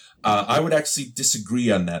done. Mm-hmm. I would actually disagree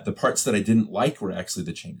on that. The parts that I didn't like were actually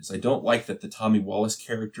the changes. I don't like that the Tommy Wallace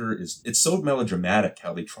character it's so melodramatic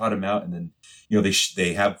how they trot him out and then,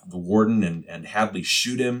 they have the warden and Hadley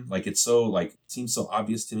shoot him. Like, it's so, it seems so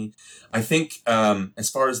obvious to me. I think, as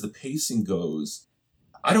far as the pacing goes,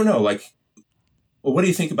 I don't know, well, what do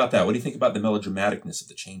you think about that? What do you think about the melodramaticness of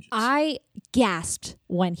the changes? I gasped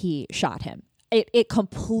when he shot him. It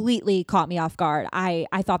completely caught me off guard. I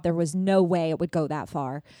thought there was no way it would go that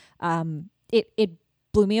far. It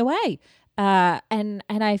blew me away. And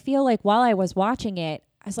I feel like while I was watching it,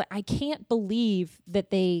 I was like, I can't believe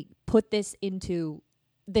that they put this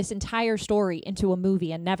entire story into a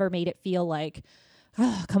movie and never made it feel like,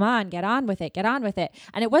 oh, come on, get on with it.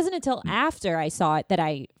 And it wasn't until after I saw it that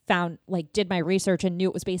I found, did my research and knew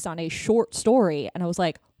it was based on a short story. And I was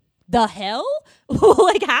like, the hell?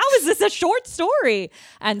 How is this a short story?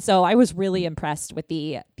 And so I was really impressed with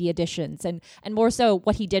the additions and more so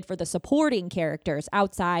what he did for the supporting characters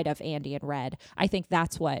outside of Andy and Red. I think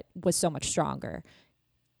that's what was so much stronger.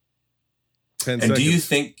 10 and seconds.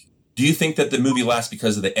 do you think that the movie lasts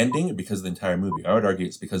because of the ending or because of the entire movie? I would argue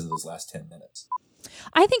it's because of those last 10 minutes.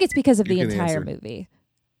 I think it's because of the entire answer. movie.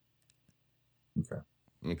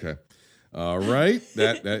 Okay. All right.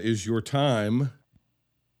 That is your time.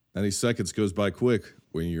 90 seconds goes by quick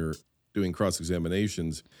when you're doing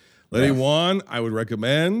cross-examinations. Lady Juan, I would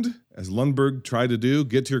recommend, as Lundberg tried to do,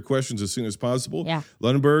 get to your questions as soon as possible. Yeah.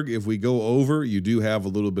 Lundberg, if we go over, you do have a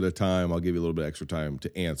little bit of time. I'll give you a little bit extra time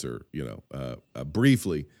to answer,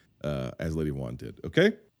 briefly, as Lady Juan did.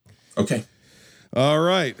 Okay? Okay. All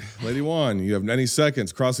right. Lady Juan, you have 90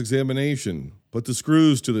 seconds. Cross-examination. Put the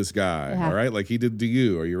screws to this guy, all right, like he did to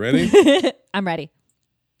you. Are you ready? I'm ready.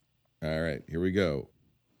 All right. Here we go.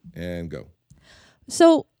 And go.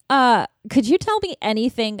 So, could you tell me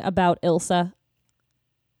anything about Ilsa?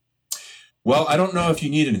 Well, I don't know if you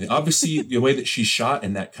need anything. Obviously, the way that she's shot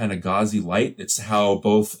in that kind of gauzy light, it's how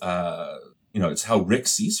both, it's how Rick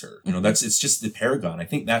sees her. It's just the paragon. I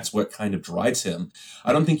think that's what kind of drives him.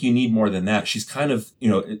 I don't think you need more than that. She's kind of,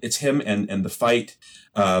 it's him and the fight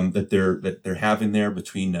that they're having there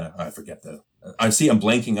between, I forget I'm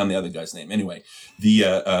blanking on the other guy's name. Anyway, the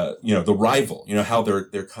rival, how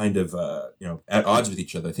they're kind of, at odds with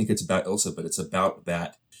each other. I think it's about Ilsa, but it's about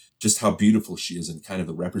that just how beautiful she is and kind of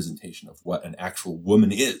the representation of what an actual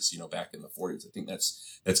woman is, back in the 40s. I think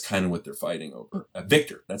that's kind of what they're fighting over.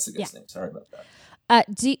 Victor, that's the guy's name. Sorry about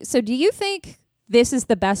that. Do you think this is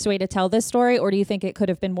the best way to tell this story, or do you think it could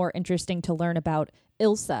have been more interesting to learn about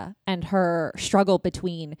Ilsa and her struggle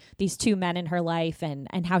between these two men in her life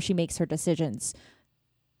and how she makes her decisions?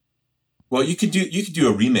 Well, you could do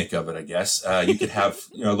a remake of it, I guess. You could have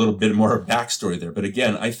a little bit more backstory there, but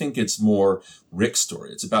again, I think it's more Rick's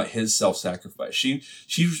story. It's about his self-sacrifice.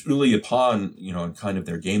 She's really a pawn, in kind of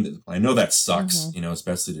their game that they play. I know that sucks,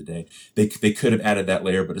 especially today. They could have added that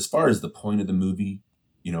layer, but as far as the point of the movie,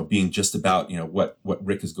 being just about what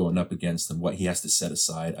Rick is going up against and what he has to set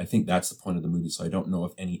aside, I think that's the point of the movie. So I don't know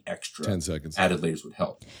if any extra 10 seconds added layers would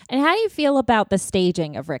help. And how do you feel about the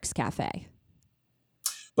staging of Rick's Cafe?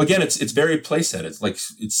 But again, it's very play set. It's like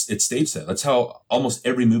it's stage set. That's how almost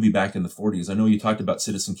every movie back in the 40s. I know you talked about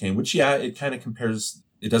Citizen Kane, which it kind of compares.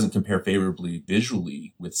 It doesn't compare favorably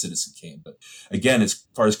visually with Citizen Kane, but again, as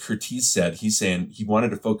far as Curtiz said, he's saying he wanted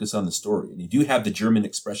to focus on the story, and you do have the German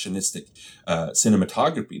expressionistic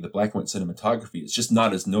cinematography, the black and white cinematography. It's just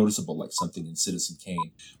not as noticeable like something in Citizen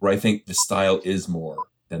Kane, where I think the style is more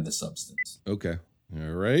than the substance. Okay,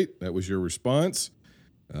 all right, that was your response,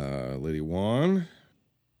 Lady Juan.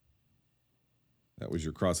 That was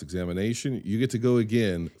your cross-examination. You get to go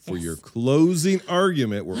again for your closing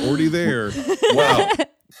argument. We're already there. Wow.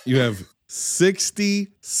 You have 60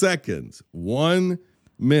 seconds, 1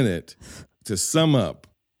 minute to sum up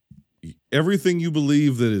everything you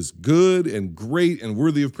believe that is good and great and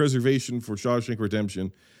worthy of preservation for Shawshank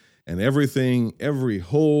Redemption, and every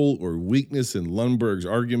hole or weakness in Lundberg's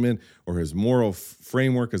argument or his moral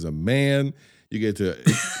framework as a man. You get to,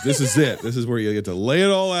 this is it. This is where you get to lay it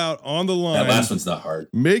all out on the line. That last one's not hard.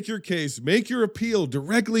 Make your case, make your appeal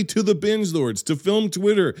directly to the binge lords, to film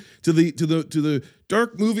Twitter, to the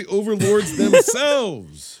dark movie overlords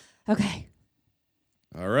themselves. Okay.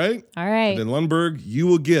 All right? All right. And then Lundberg, you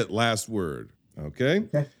will get last word. Okay?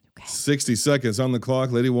 60 seconds on the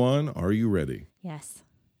clock. Lady Juan, are you ready? Yes.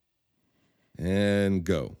 And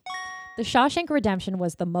go. The Shawshank Redemption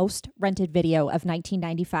was the most rented video of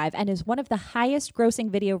 1995 and is one of the highest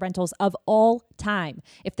grossing video rentals of all time.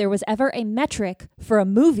 If there was ever a metric for a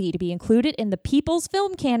movie to be included in the People's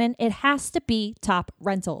Film Canon, it has to be top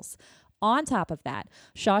rentals. On top of that,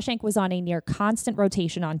 Shawshank was on a near constant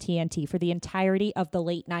rotation on TNT for the entirety of the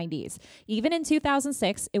late 90s. Even in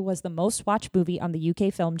 2006, it was the most watched movie on the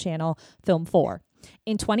UK film channel, Film 4.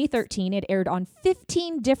 In 2013, it aired on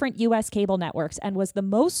 15 different U.S. cable networks and was the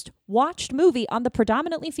most watched movie on the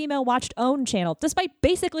predominantly female-watched OWN channel, despite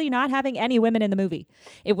basically not having any women in the movie.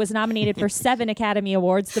 It was nominated for 7 Academy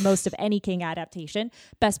Awards, the most of any King adaptation: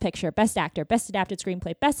 Best Picture, Best Actor, Best Adapted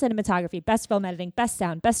Screenplay, Best Cinematography, Best Film Editing, Best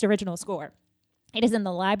Sound, Best Original Score. It is in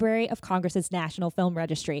the Library of Congress's National Film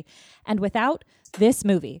Registry. And without this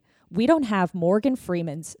movie, we don't have Morgan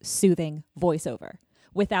Freeman's soothing voiceover.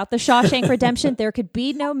 Without the Shawshank Redemption, there could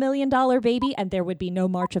be no $1 Million Baby, and there would be no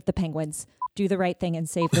March of the Penguins. Do the right thing and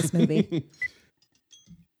save this movie.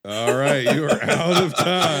 All right, you are out of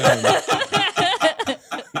time.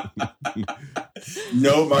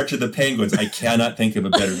 No March of the Penguins. I cannot think of a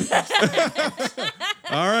better defense.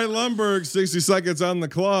 All right, Lundberg, 60 seconds on the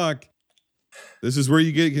clock. This is where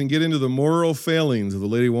you can get into the moral failings of the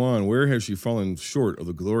Lady Juan. Where has she fallen short of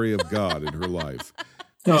the glory of God in her life?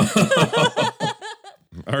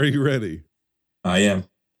 Are you ready? I am.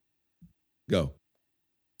 Go.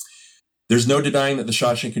 There's no denying that The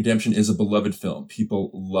Shawshank Redemption is a beloved film.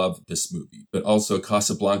 People love this movie. But also,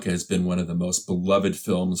 Casablanca has been one of the most beloved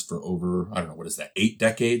films for over, 8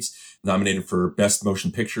 decades. Nominated for Best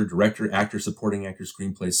Motion Picture, Director, Actor, Supporting Actor,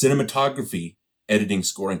 Screenplay, Cinematography, Editing,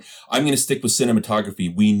 Scoring. I'm going to stick with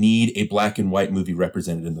cinematography. We need a black and white movie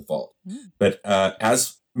represented in the vault. But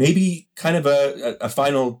as maybe kind of a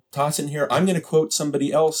final toss in here, I'm going to quote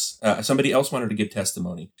somebody else. Somebody else wanted to give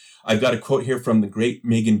testimony. I've got a quote here from the great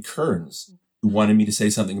Megan Kearns, who wanted me to say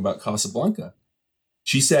something about Casablanca.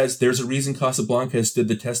 She says, "There's a reason Casablanca has stood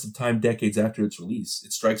the test of time decades after its release.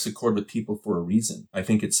 It strikes a chord with people for a reason. I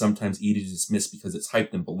think it's sometimes easy to dismiss because it's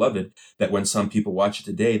hyped and beloved that when some people watch it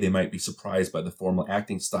today, they might be surprised by the formal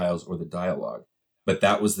acting styles or the dialogue. But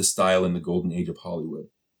that was the style in the golden age of Hollywood.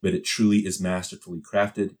 But it truly is masterfully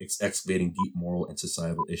crafted. It's excavating deep moral and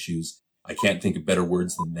societal issues. I can't think of better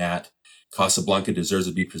words than that. Casablanca deserves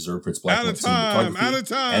to be preserved for its black and white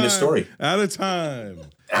cinematography and its story." Out of time.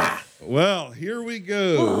 Well, here we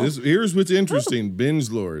go. Here's what's interesting, binge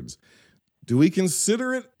lords. Do we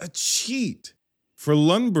consider it a cheat for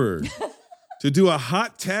Lundberg to do a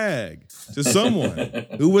hot tag to someone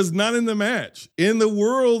who was not in the match? In the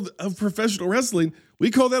world of professional wrestling, We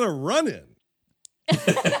call that a run-in.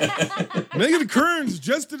 Megan Kearns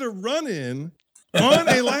just did a run-in on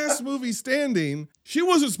a last movie standing. She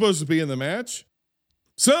wasn't supposed to be in the match.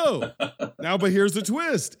 So, now, but here's the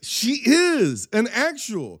twist. She is an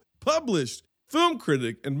actual published film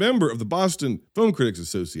critic and member of the Boston Film Critics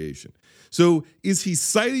Association. So, is he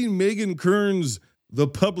citing Megan Kearns, the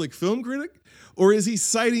public film critic? Or is he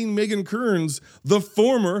citing Megan Kearns, the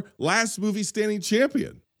former last movie standing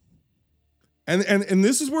champion? And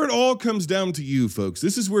this is where it all comes down to you, folks.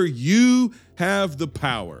 This is where you have the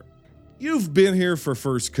power. You've been here for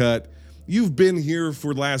First Cut. You've been here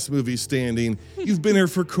for Last Movie Standing. You've been here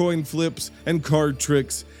for coin flips and card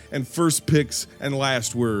tricks and first picks and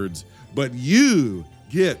last words. But you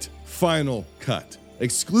get Final Cut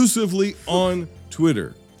exclusively on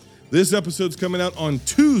Twitter. This episode's coming out on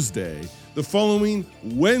Tuesday. The following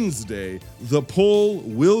Wednesday, the poll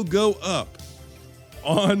will go up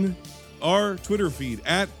on our Twitter feed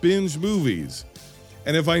at Binge Movies.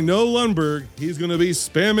 And if I know Lundberg, he's going to be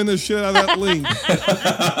spamming the shit out of that link.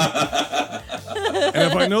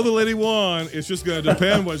 And if I know the Lady Wan, it's just going to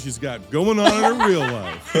depend what she's got going on in her real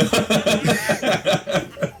life.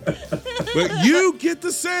 But you get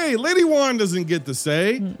to say. Lady Wan doesn't get to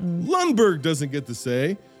say. Lundberg doesn't get to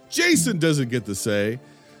say. Jason doesn't get to say.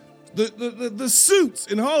 The suits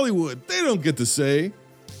in Hollywood, they don't get to say.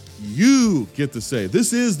 You get to say.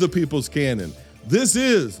 This is the people's canon. This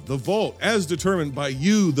is the vault as determined by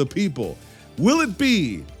you, the people. Will it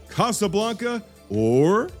be Casablanca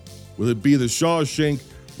or will it be the Shawshank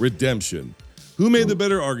Redemption? Who made the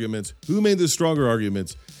better arguments? Who made the stronger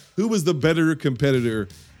arguments? Who was the better competitor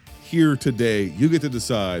here today? You get to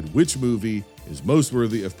decide which movie is most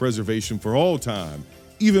worthy of preservation for all time,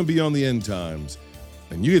 even beyond the end times.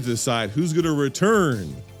 And you get to decide who's going to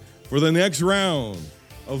return for the next round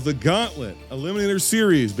of the Gauntlet Eliminator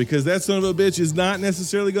Series, because that son of a bitch is not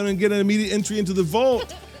necessarily going to get an immediate entry into the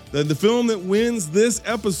vault. The film that wins this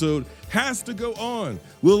episode has to go on.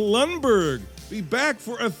 Will Lundberg be back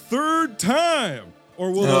for a third time?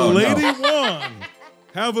 Or will the Lady Wan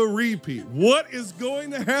have a repeat? What is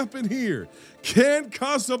going to happen here? Can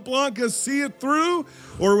Casablanca see it through?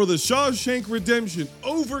 Or will the Shawshank Redemption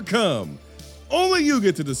overcome? Only you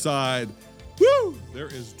get to decide. Woo! There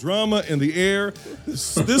is drama in the air.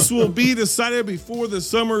 This will be decided before the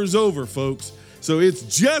summer is over, folks. So it's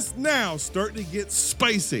just now starting to get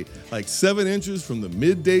spicy, like 7 inches from the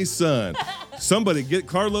midday sun. Somebody get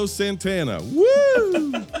Carlos Santana.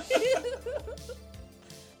 Woo!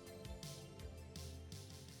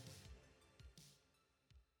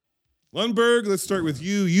 Lundberg, let's start with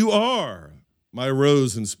you. You are my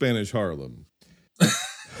rose in Spanish Harlem.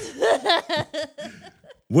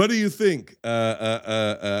 What do you think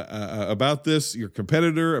about this, your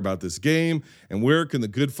competitor, about this game, and where can the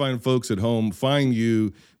good, fine folks at home find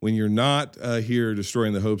you when you're not here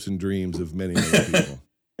destroying the hopes and dreams of many people?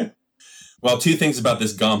 Well, 2 things about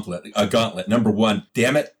this gauntlet. Number 1,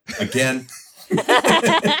 damn it, again.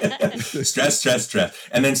 Stress.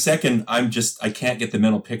 And then second, I can't get the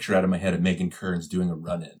mental picture out of my head of Megan Kearns doing a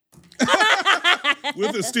run-in.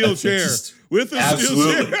 With a steel chair.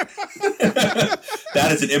 Absolutely.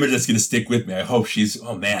 That is an image that's going to stick with me. I hope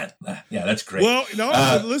oh man. Yeah, that's great. Well,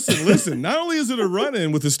 no, listen. Not only is it a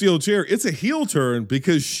run-in with a steel chair, it's a heel turn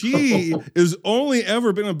because she has only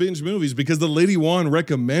ever been on Binge Movies because the Lady Wan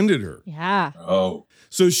recommended her. Yeah. Oh.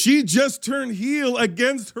 So she just turned heel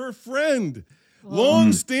against her friend.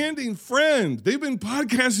 Long-standing friend. They've been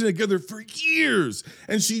podcasting together for years,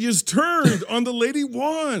 and she just turned on the Lady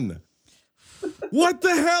Wan. What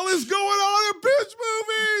the hell is going on in Binge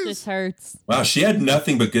Movies? This hurts. Wow, she had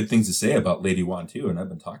nothing but good things to say about Lady Wan, too, and I've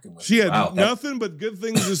been talking with her. She had nothing but good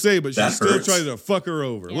things to say, but she still tried to fuck her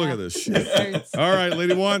over. Yeah. Look at this shit. All right,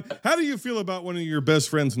 Lady Wan, how do you feel about one of your best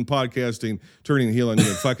friends in podcasting turning heel on you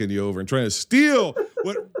and fucking you over and trying to steal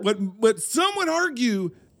what some would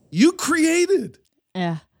argue you created?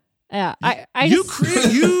 Yeah.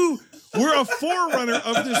 You were a forerunner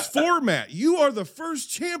of this format. You are the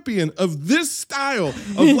first champion of this style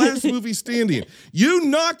of last movie standing. You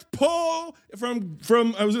knocked Paul from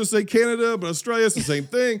I was going to say Canada, but Australia is the same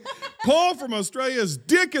thing. Paul from Australia's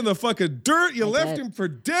dick in the fucking dirt. You left him for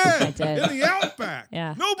dead in the outback.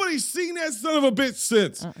 Yeah. Nobody's seen that son of a bitch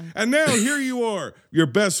since. And now here you are, your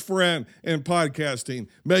best friend in podcasting,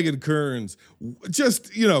 Megan Kearns.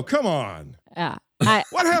 Just, come on. Yeah.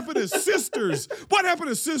 What happened to sisters? What happened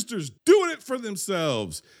to sisters doing it for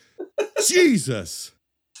themselves? Jesus.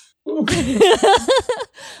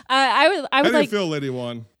 I would How do like you feel, Lady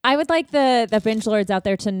Wan? I would like the binge lords out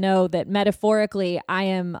there to know that metaphorically I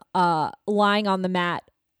am lying on the mat,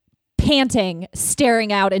 panting,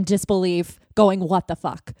 staring out in disbelief going, what the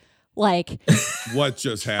fuck? Like, What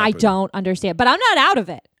just happened? I don't understand. But I'm not out of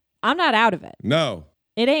it. No.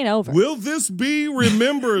 It ain't over. Will this be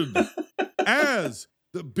remembered as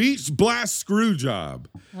the Beach Blast screw job?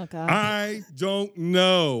 Oh, God. I don't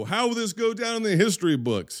know. How will this go down in the history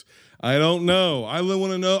books? I don't know. I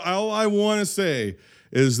want to know. All I want to say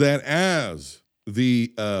is that as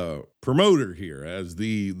the promoter here, as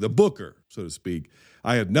the booker, so to speak,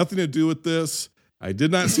 I had nothing to do with this. I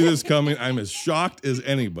did not see this coming. I'm as shocked as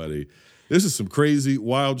anybody. This is some crazy,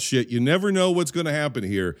 wild shit. You never know what's going to happen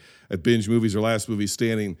here at Binge Movies or Last Movie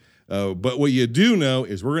Standing. But what you do know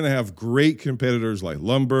is we're going to have great competitors like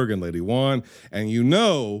Lundberg and Lady Wan, and you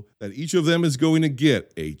know that each of them is going to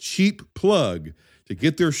get a cheap plug to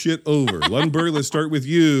get their shit over. Lundberg, let's start with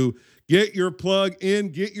you. Get your plug in,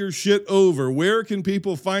 get your shit over. Where can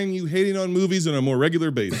people find you hating on movies on a more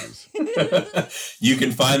regular basis? You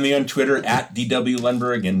can find me on Twitter at DW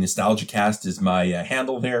Lundberg, and NostalgiaCast is my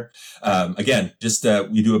handle there. Again, just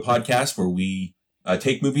we do a podcast where we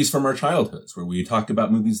take movies from our childhoods, where we talk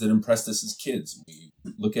about movies that impressed us as kids. We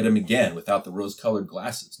look at them again without the rose-colored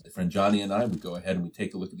glasses. My friend Johnny and I would go ahead and we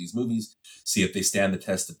take a look at these movies, see if they stand the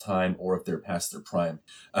test of time or if they're past their prime.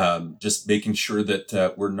 Just making sure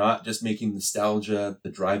that we're not just making nostalgia the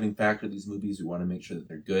driving factor of these movies. We want to make sure that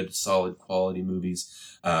they're good, solid, quality movies.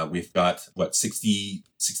 We've got,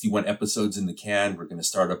 61 episodes in the can. We're going to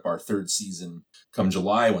start up our third season come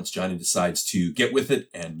July once Johnny decides to get with it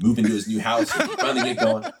and move into his new house and finally get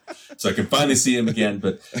going. So I can finally see him again.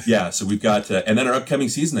 But yeah, so we've got, and then our upcoming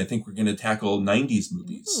season, I think we're going to tackle 90s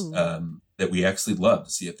movies that we actually love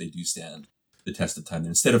to see if they do stand the test of time. And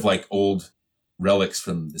instead of like old relics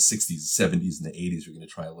from the 60s, 70s, and the 80s, we're going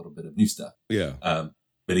to try a little bit of new stuff. Yeah.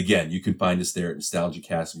 But again, you can find us there at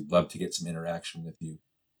NostalgiaCast. We'd love to get some interaction with you.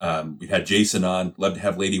 We've had Jason on. Love to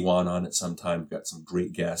have Lady Wan on at some time. We've got some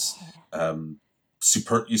great guests.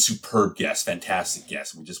 Superb guests, fantastic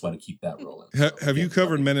guests. We just want to keep that rolling. Have you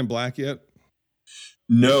covered Men in Black yet?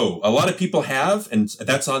 No, a lot of people have, and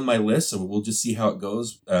that's on my list. So we'll just see how it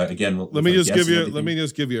goes. Again, let me just give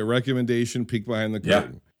you a recommendation. Peek behind the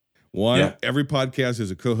curtain. One, every podcast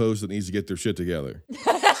has a co-host that needs to get their shit together.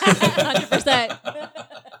 100%.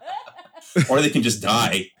 Or they can just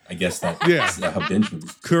die. I guess that's how binge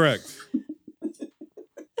movies. Correct.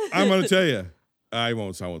 I'm going to tell you. I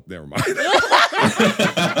won't sound with. Never mind.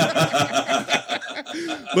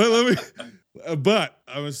 But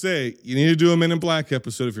I would say you need to do a Men in Black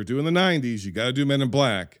episode. If you're doing the 90s, you got to do Men in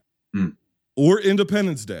Black or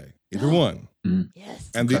Independence Day. Either one.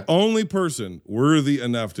 Yes. And the only person worthy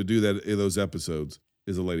enough to do that in those episodes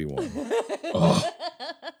is a Lady Wan.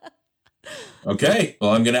 Okay.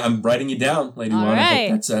 Well, I'm writing you down, Lady Wan. Right. I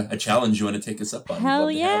hope that's a challenge you want to take us up on.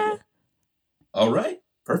 Hell yeah. All right.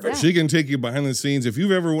 Perfect. She can take you behind the scenes. If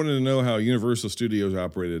you've ever wanted to know how Universal Studios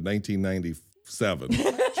operated in 1997,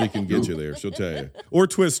 she can get you there. She'll tell you. Or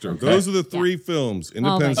Twister. Okay. Those are the three films.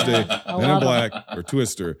 Independence Day, Men in Black, or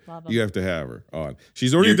Twister. You have to have her on.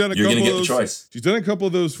 She's already done a couple of those. You're going to get the choice. She's done a couple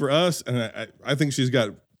of those for us, and I think she's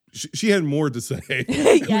got... She had more to say.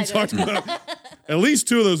 We talked about at least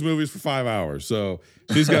two of those movies for 5 hours, so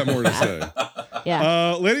she's got more to say.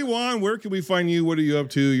 Yeah. Lady Wan, where can we find you? What are you up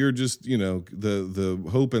to? You're just, the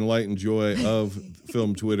hope and light and joy of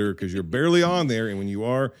film Twitter because you're barely on there, and when you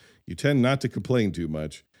are, you tend not to complain too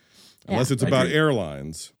much, unless it's about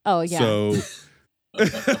airlines. Oh yeah. So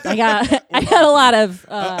I got a lot of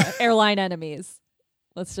airline enemies.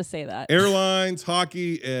 Let's just say that. Airlines,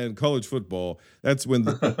 hockey, and college football. That's when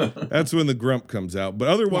the grump comes out. But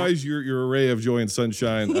otherwise, your array of joy and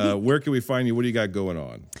sunshine. Where can we find you? What do you got going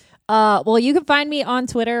on? Well, you can find me on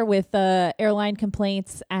Twitter with airline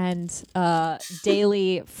complaints and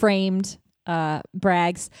daily framed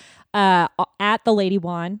brags at the Lady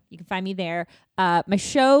Wan. You can find me there. My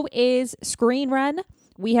show is Screen Run.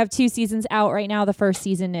 We have 2 seasons out right now. The first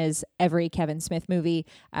season is every Kevin Smith movie.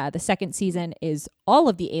 The second season is all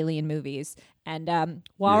of the Alien movies. And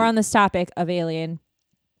while we're on this topic of Alien,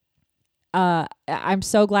 I'm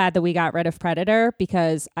so glad that we got rid of Predator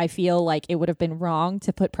because I feel like it would have been wrong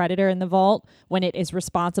to put Predator in the vault when it is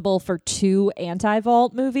responsible for 2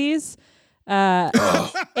 anti-vault movies. Without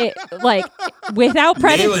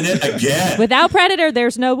Predator, nailing it again. Without Predator,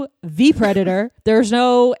 there's no The Predator. There's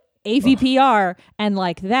no AVPR, and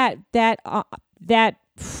like that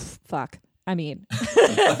fuck. I mean,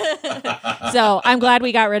 so I'm glad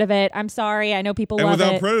we got rid of it. I'm sorry. I know people love it.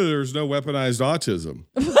 And without Predators, no weaponized autism.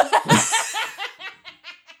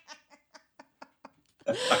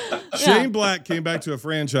 Shane Black came back to a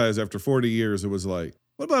franchise after 40 years. It was like,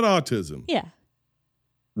 what about autism? Yeah.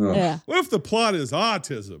 Yeah. What if the plot is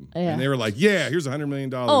autism? Yeah. And they were like, yeah, here's $100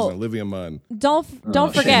 million on Olivia Munn. Don't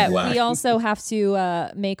Shane forget, Black. we also have to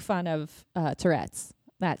make fun of Tourette's.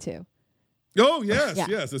 That too. Oh, yes, Yeah.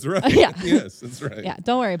 yes, that's right. Yeah. Yes, that's right. Yeah,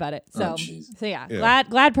 don't worry about it. So, jeez. so yeah, Yeah.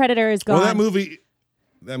 glad Predator is gone. Well,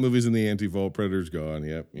 that movie's in the anti-vault. Predator's gone.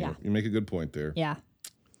 Yep. Yeah. You make a good point there. Yeah.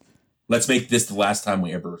 Let's make this the last time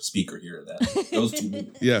we ever speak or hear that. Those two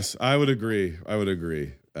movies. Yes, I would agree.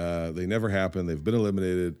 They never happened. They've been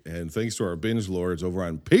eliminated. And thanks to our binge lords over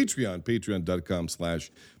on Patreon,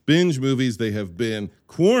 patreon.com/binge movies, they have been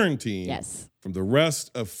quarantined Yes. from the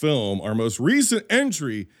rest of film. Our most recent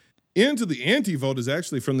entry into the anti-vote is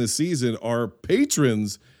actually from this season. Our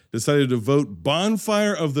patrons decided to vote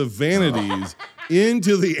Bonfire of the Vanities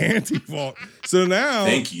into the anti-vault. So now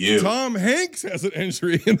Thank you. Tom Hanks has an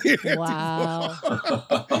entry in the anti-vault.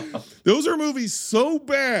 Wow. Those are movies so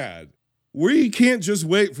bad we can't just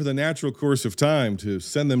wait for the natural course of time to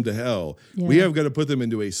send them to hell. Yeah. We have got to put them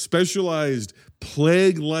into a specialized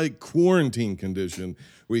plague-like quarantine condition.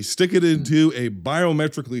 We stick it into a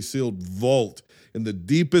biometrically sealed vault in the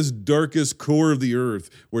deepest, darkest core of the earth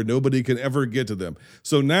where nobody can ever get to them.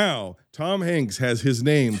 So now Tom Hanks has his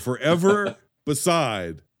name forever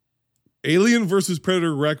beside Alien versus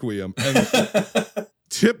Predator Requiem and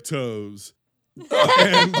Tiptoes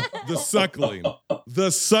and The Suckling.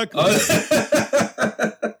 The Suckling.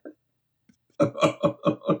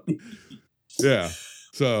 Yeah.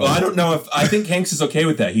 So Well, I don't know I think Hanks is okay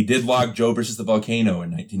with that. He did log Joe versus the Volcano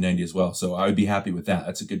in 1990 as well. So I would be happy with that.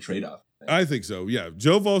 That's a good trade-off. I think so. Yeah.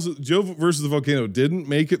 Joe versus the Volcano didn't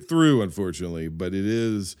make it through, unfortunately, but it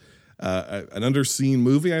is an underseen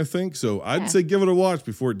movie, I think. So I'd say give it a watch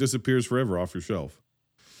before it disappears forever off your shelf.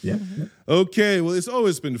 Yeah. Okay, well, it's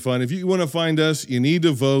always been fun. If you want to find us, you need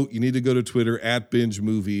to vote. You need to go to Twitter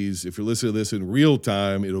 @BingeMovies. If you're listening to this in real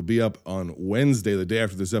time, it'll be up on Wednesday, the day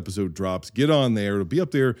after this episode drops. Get on there. It'll be up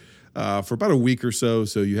there for about a week or so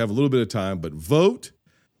you have a little bit of time. But vote,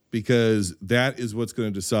 because that is what's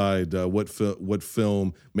going to decide what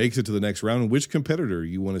film makes it to the next round and which competitor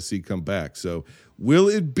you want to see come back. So will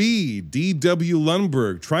it be D.W.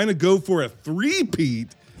 Lundberg trying to go for a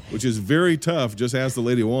three-peat, which is very tough, just ask the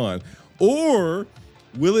Lady Wan, or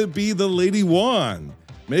will it be the Lady Wan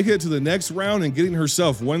making it to the next round and getting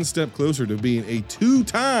herself one step closer to being a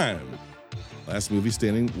two-time Last Movie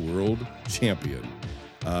Standing world champion?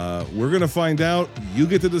 We're going to find out. You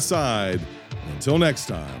get to decide. Until next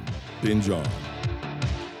time, binge on.